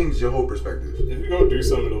 It'll change your whole perspective. If you go do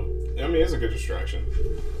something, it's a good distraction.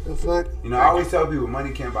 The fuck? You know, I always tell people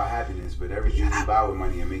money can't buy happiness, but everything you buy with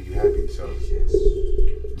money will make you happy. So,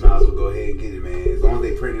 might as well go ahead and get it, man. As long as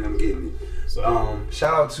they print it, I'm getting it. So,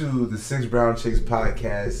 shout out to the Six Brown Chicks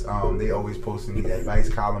podcast. They always posting these advice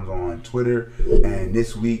columns on Twitter. And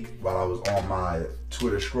this week, while I was on my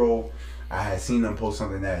Twitter scroll, I had seen them post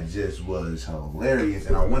something that just was hilarious,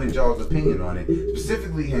 and I wanted y'all's opinion on it.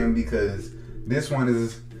 Specifically him, because this one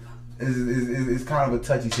is kind of a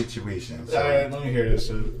touchy situation. So, alright, let me hear this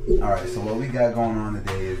shit. Alright, so what we got going on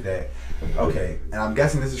today is that, okay, and I'm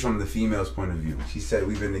guessing this is from the female's point of view. She said,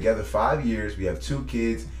 we've been together 5 years, we have 2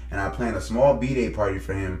 kids, and I planned a small B-day party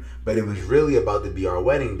for him, but it was really about to be our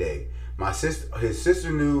wedding day. His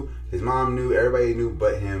sister knew, his mom knew, everybody knew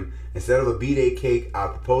but him. Instead of a B-day cake, I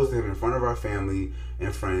proposed to him in front of our family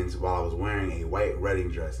and friends while I was wearing a white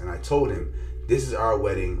wedding dress. And I told him, this is our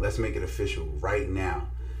wedding, let's make it official right now.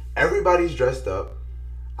 Everybody's dressed up.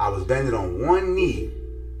 I was bending on one knee,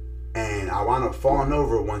 and I wound up falling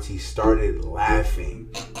over once he started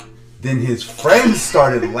laughing. Then his friends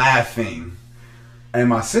started laughing. And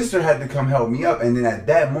my sister had to come help me up. And then at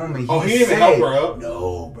that moment, he didn't even help her up?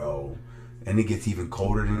 No, bro. And it gets even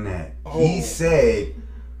colder than that. Oh. He said,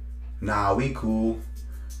 nah, we cool.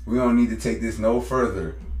 We don't need to take this no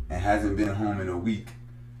further. And hasn't been home in a week.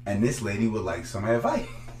 And this lady would like some advice.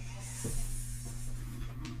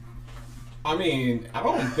 I mean, I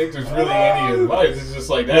don't think there's really any advice. It's just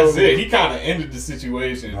like, that's it. He kind of ended the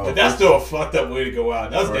situation. But that's still a fucked up way to go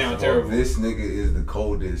out. That's damn terrible. This nigga is the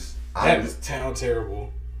coldest. That is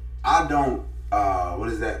terrible. I don't,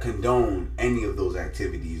 condone any of those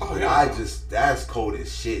activities. Oh, but yeah. That's cold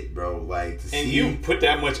as shit, bro. Like, to see. And you put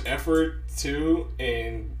that much effort, too,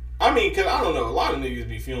 and, I mean, because, I don't know, a lot of niggas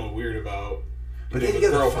be feeling weird about. But they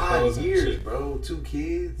together 5 years, bro. 2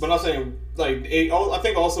 kids. But I'm saying, like, I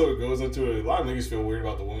think also it goes into it. A lot of niggas feel weird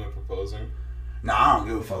about the woman proposing. Nah, I don't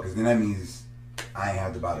give a fuck. Because then that means I ain't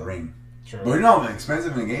have to buy the ring. True. But you know how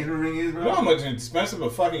expensive an engagement ring is, bro? You know how much expensive a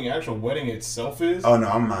fucking actual wedding itself is? Oh no,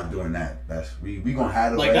 I'm not doing that. We gonna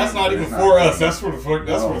have the like wedding, that's not even for us. That's for the for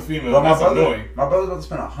the female. But that's annoying. My brother's about to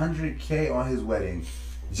spend $100K on his wedding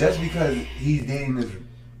just because he's dating this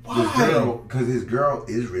girl. Because his girl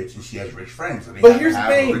is rich and she has rich friends. So but here's the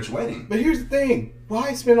thing. A rich wedding. But here's the thing.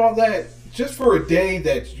 Why spend all that just for a day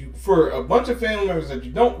that for a bunch of family members that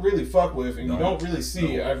you don't really fuck with and you don't really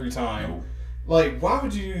see every time? Like, why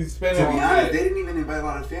would you spend all that? To be honest, they didn't even invite a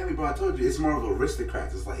lot of family, bro. I told you, it's more of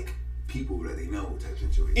aristocrats. It's like people that they know type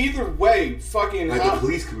situation. Either way, fucking... Like the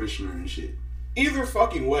police commissioner and shit. Either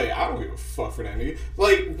fucking way, I don't give a fuck for that nigga.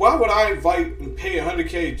 Like, why would I invite and pay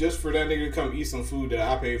 $100K just for that nigga to come eat some food that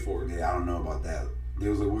I paid for? Yeah, I don't know about that. They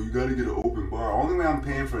was like, well, you gotta get an open bar. Only way I'm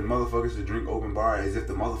paying for motherfuckers to drink open bar is if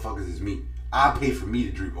the motherfuckers is me. I pay for me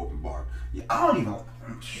to drink open bar. Yeah, I don't even...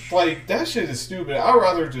 Like, that shit is stupid. I'd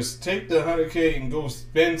rather just take the $100K and go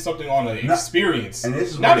spend something on an experience. And this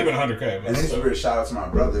is not even $100K. And this is where shout out to my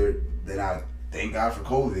brother that I thank God for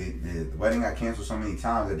COVID. The wedding got canceled so many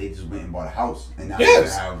times that they just went and bought a house and now they're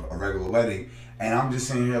gonna have a regular wedding. And I'm just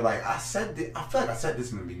sitting here like I feel like I said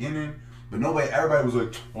this in the beginning, but everybody was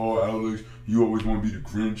like, oh Alex, you always want to be the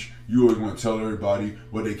Grinch. You always want to tell everybody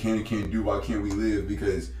what they can and can't do. Why can't we live?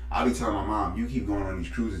 Because I be telling my mom, you keep going on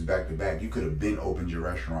these cruises back to back. You could have been opened your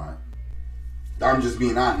restaurant. I'm just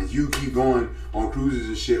being honest. You keep going on cruises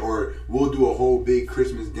and shit, or we'll do a whole big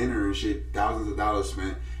Christmas dinner and shit, thousands of dollars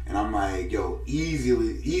spent. And I'm like, yo,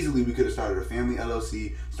 easily we could have started a family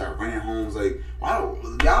LLC, start renting homes. Like, why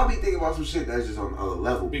don't y'all be thinking about some shit that's just on another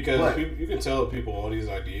level? Because you can tell people all these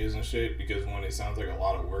ideas and shit because when it sounds like a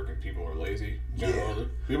lot of work and people are lazy, generally.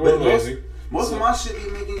 Yeah. People are lazy. Most of my shit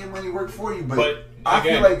be making your money work for you, but I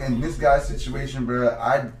feel like in this guy's situation,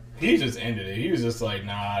 bro, he just ended it. He was just like,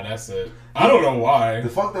 nah, that's it. I don't know why. The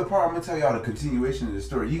fucked up part, I'm gonna tell y'all the continuation of the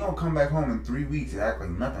story. He gonna come back home in 3 weeks and act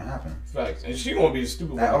like nothing happened. Facts. And she gonna be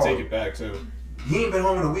stupid when to take it back, too. He ain't been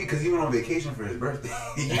home in a week because he went on vacation for his birthday.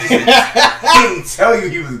 He didn't tell you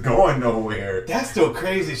he was going nowhere. That's still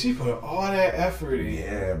crazy. She put all that effort in.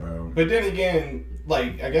 Yeah, bro. But then again,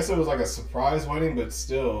 like, I guess it was like a surprise wedding, but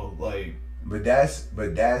still, like... But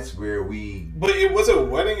that's where we. But it was a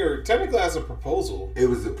wedding, or technically that's a proposal. It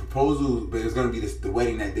was a proposal, but it was gonna be the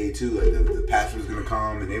wedding that day too. Like the pastor was gonna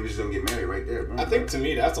come, and they was gonna get married right there. Bro. I think to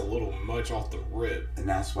me that's a little much off the rip. And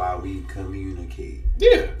that's why we communicate.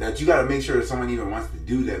 Yeah. That you gotta make sure that someone even wants to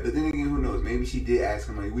do that. But then again, who knows? Maybe she did ask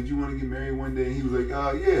him like, "Would you want to get married one day?" And he was like,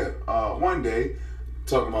 yeah, one day."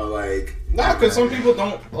 Talking about like. Nah, because some people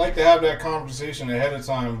don't like to have that conversation ahead of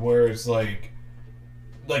time, where it's like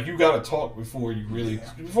you gotta talk before you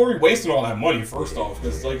wasting all that money. First off,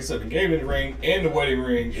 because like I said, the engagement ring and the wedding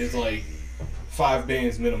ring is like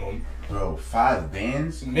 $5 minimum. Bro,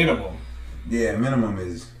 $5 minimum. Yeah, minimum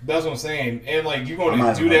is. That's what I'm saying. And like you're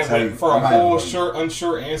gonna do that for a whole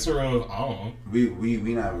unsure answer of I don't know. We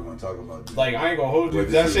not even gonna talk about this. Like I ain't gonna hold you. If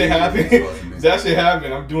that shit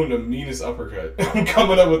happen, I'm doing the meanest uppercut. I'm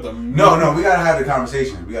coming up with the No, we gotta have the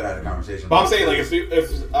conversation. But I'm saying like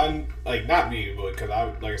if I'm like not me, but because I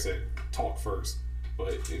like I said talk first.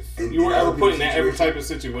 But if you were ever put in that every type of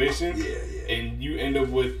situation, and you end up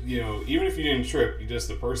with even if you didn't trip,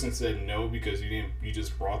 the person said no because you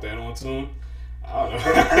just brought that onto them. I don't know.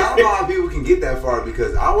 And I don't know how people can get that far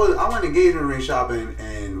because I went engagement ring shopping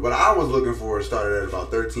and what I was looking for started at about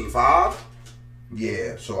 $13,500.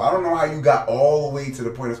 Yeah, so I don't know how you got all the way to the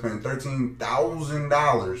point of spending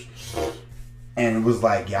 $13,000. And it was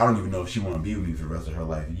like, I don't even know if she want to be with me for the rest of her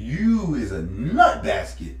life. You is a nut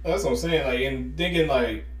basket. That's what I'm saying. Like, and thinking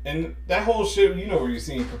like, and that whole shit, where you're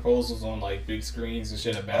seeing proposals on like big screens and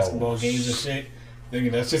shit at basketball games and shit,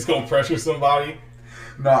 thinking that's just gonna pressure somebody.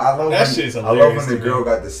 No, I love that shit's hilarious. I love when the girl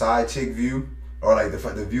got the side chick view, or like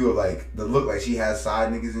the view of like the look like she has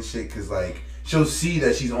side niggas and shit, cause like she'll see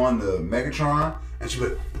that she's on the Megatron and she'll be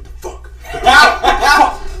like, what the fuck?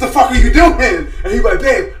 What the fuck are you doing? And he's like,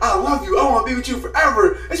 babe, I love you. I want to be with you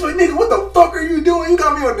forever. And she's like, nigga, what the fuck are you doing? You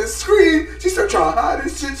got me on the screen. She started trying to hide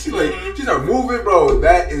this shit. She started moving, bro.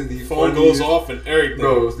 That is the phone goes off and everything.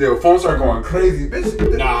 Bro, the phone started going crazy.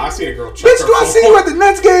 Bitch, nah, I seen a girl chuck bitch, her do I see you at the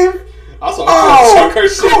Nets game? I saw a girl chuck her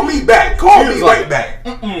shit. Call me back. Call me right back.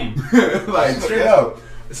 Like, straight up.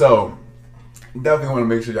 So, definitely want to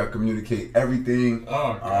make sure y'all communicate everything.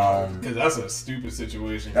 Oh, God. Because that's a stupid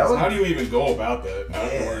situation. How do you even go about that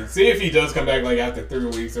afterwards? See if he does come back like after 3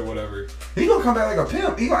 weeks or whatever. He gonna come back like a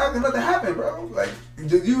pimp. He gonna have to let that happen, bro. Like,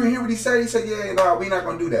 did you hear what he said? He said, yeah, no, we not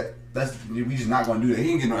gonna do that. We just not gonna do that. He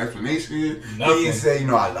didn't get no explanation. Nothing. He didn't say,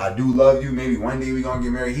 I do love you. Maybe one day we gonna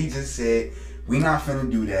get married. He just said, we not finna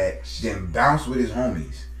do that. Then bounce with his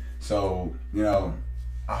homies. So,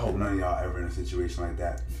 I hope none of y'all ever in a situation like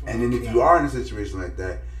that. And then if you are in a situation like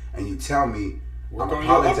that and you tell me, I'm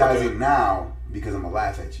apologizing now because I'm gonna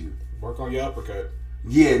laugh at you. Work on your uppercut.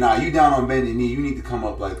 Yeah, nah, you down on bended knee. You need to come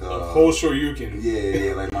up like a whole Shoryuken.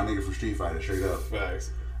 Yeah, like my nigga from Street Fighter, straight up.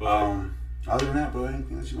 Facts. Other than that, bro,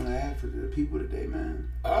 anything else you want to add for the people today, man?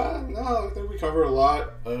 No, I think we covered a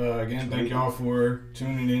lot. Again, thank y'all for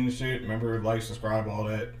tuning in and shit. Remember, like, subscribe, all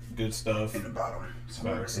that good stuff. In the bottom. It's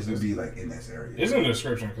gonna be like in this area. It's in the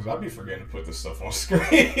description because I'll be forgetting to put this stuff on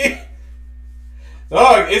screen.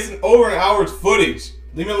 Dog, it's over an hour's footage.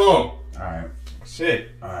 Leave me alone. Alright.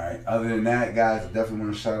 Shit. Alright. Other than that, guys, I definitely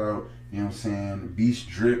want to shout out, Beast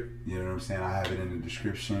Drip. You know what I'm saying? I have it in the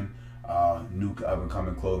description. New up and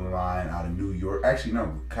coming clothing line out of New York. Actually,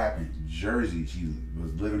 no, capping Jersey. She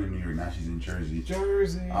was living in New York. Now she's in Jersey.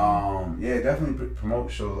 Yeah, definitely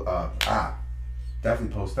promote.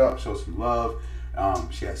 Definitely post up. Show some love.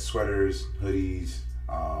 She has sweaters, hoodies,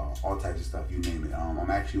 all types of stuff. You name it.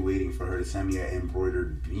 I'm actually waiting for her to send me an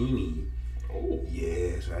embroidered beanie. Oh.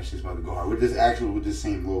 Yeah, so that's just about to go hard with this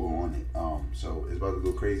same logo on it. So it's about to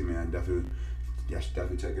go crazy, man. Y'all should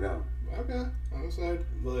definitely check it out. Okay, on the side,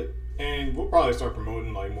 and we'll probably start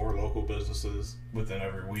promoting like more local businesses within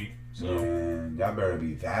every week. So man, y'all better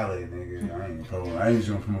be valid, nigga. I ain't just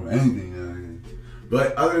gonna promote anything.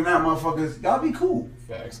 But other than that, motherfuckers, y'all be cool.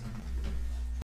 Facts.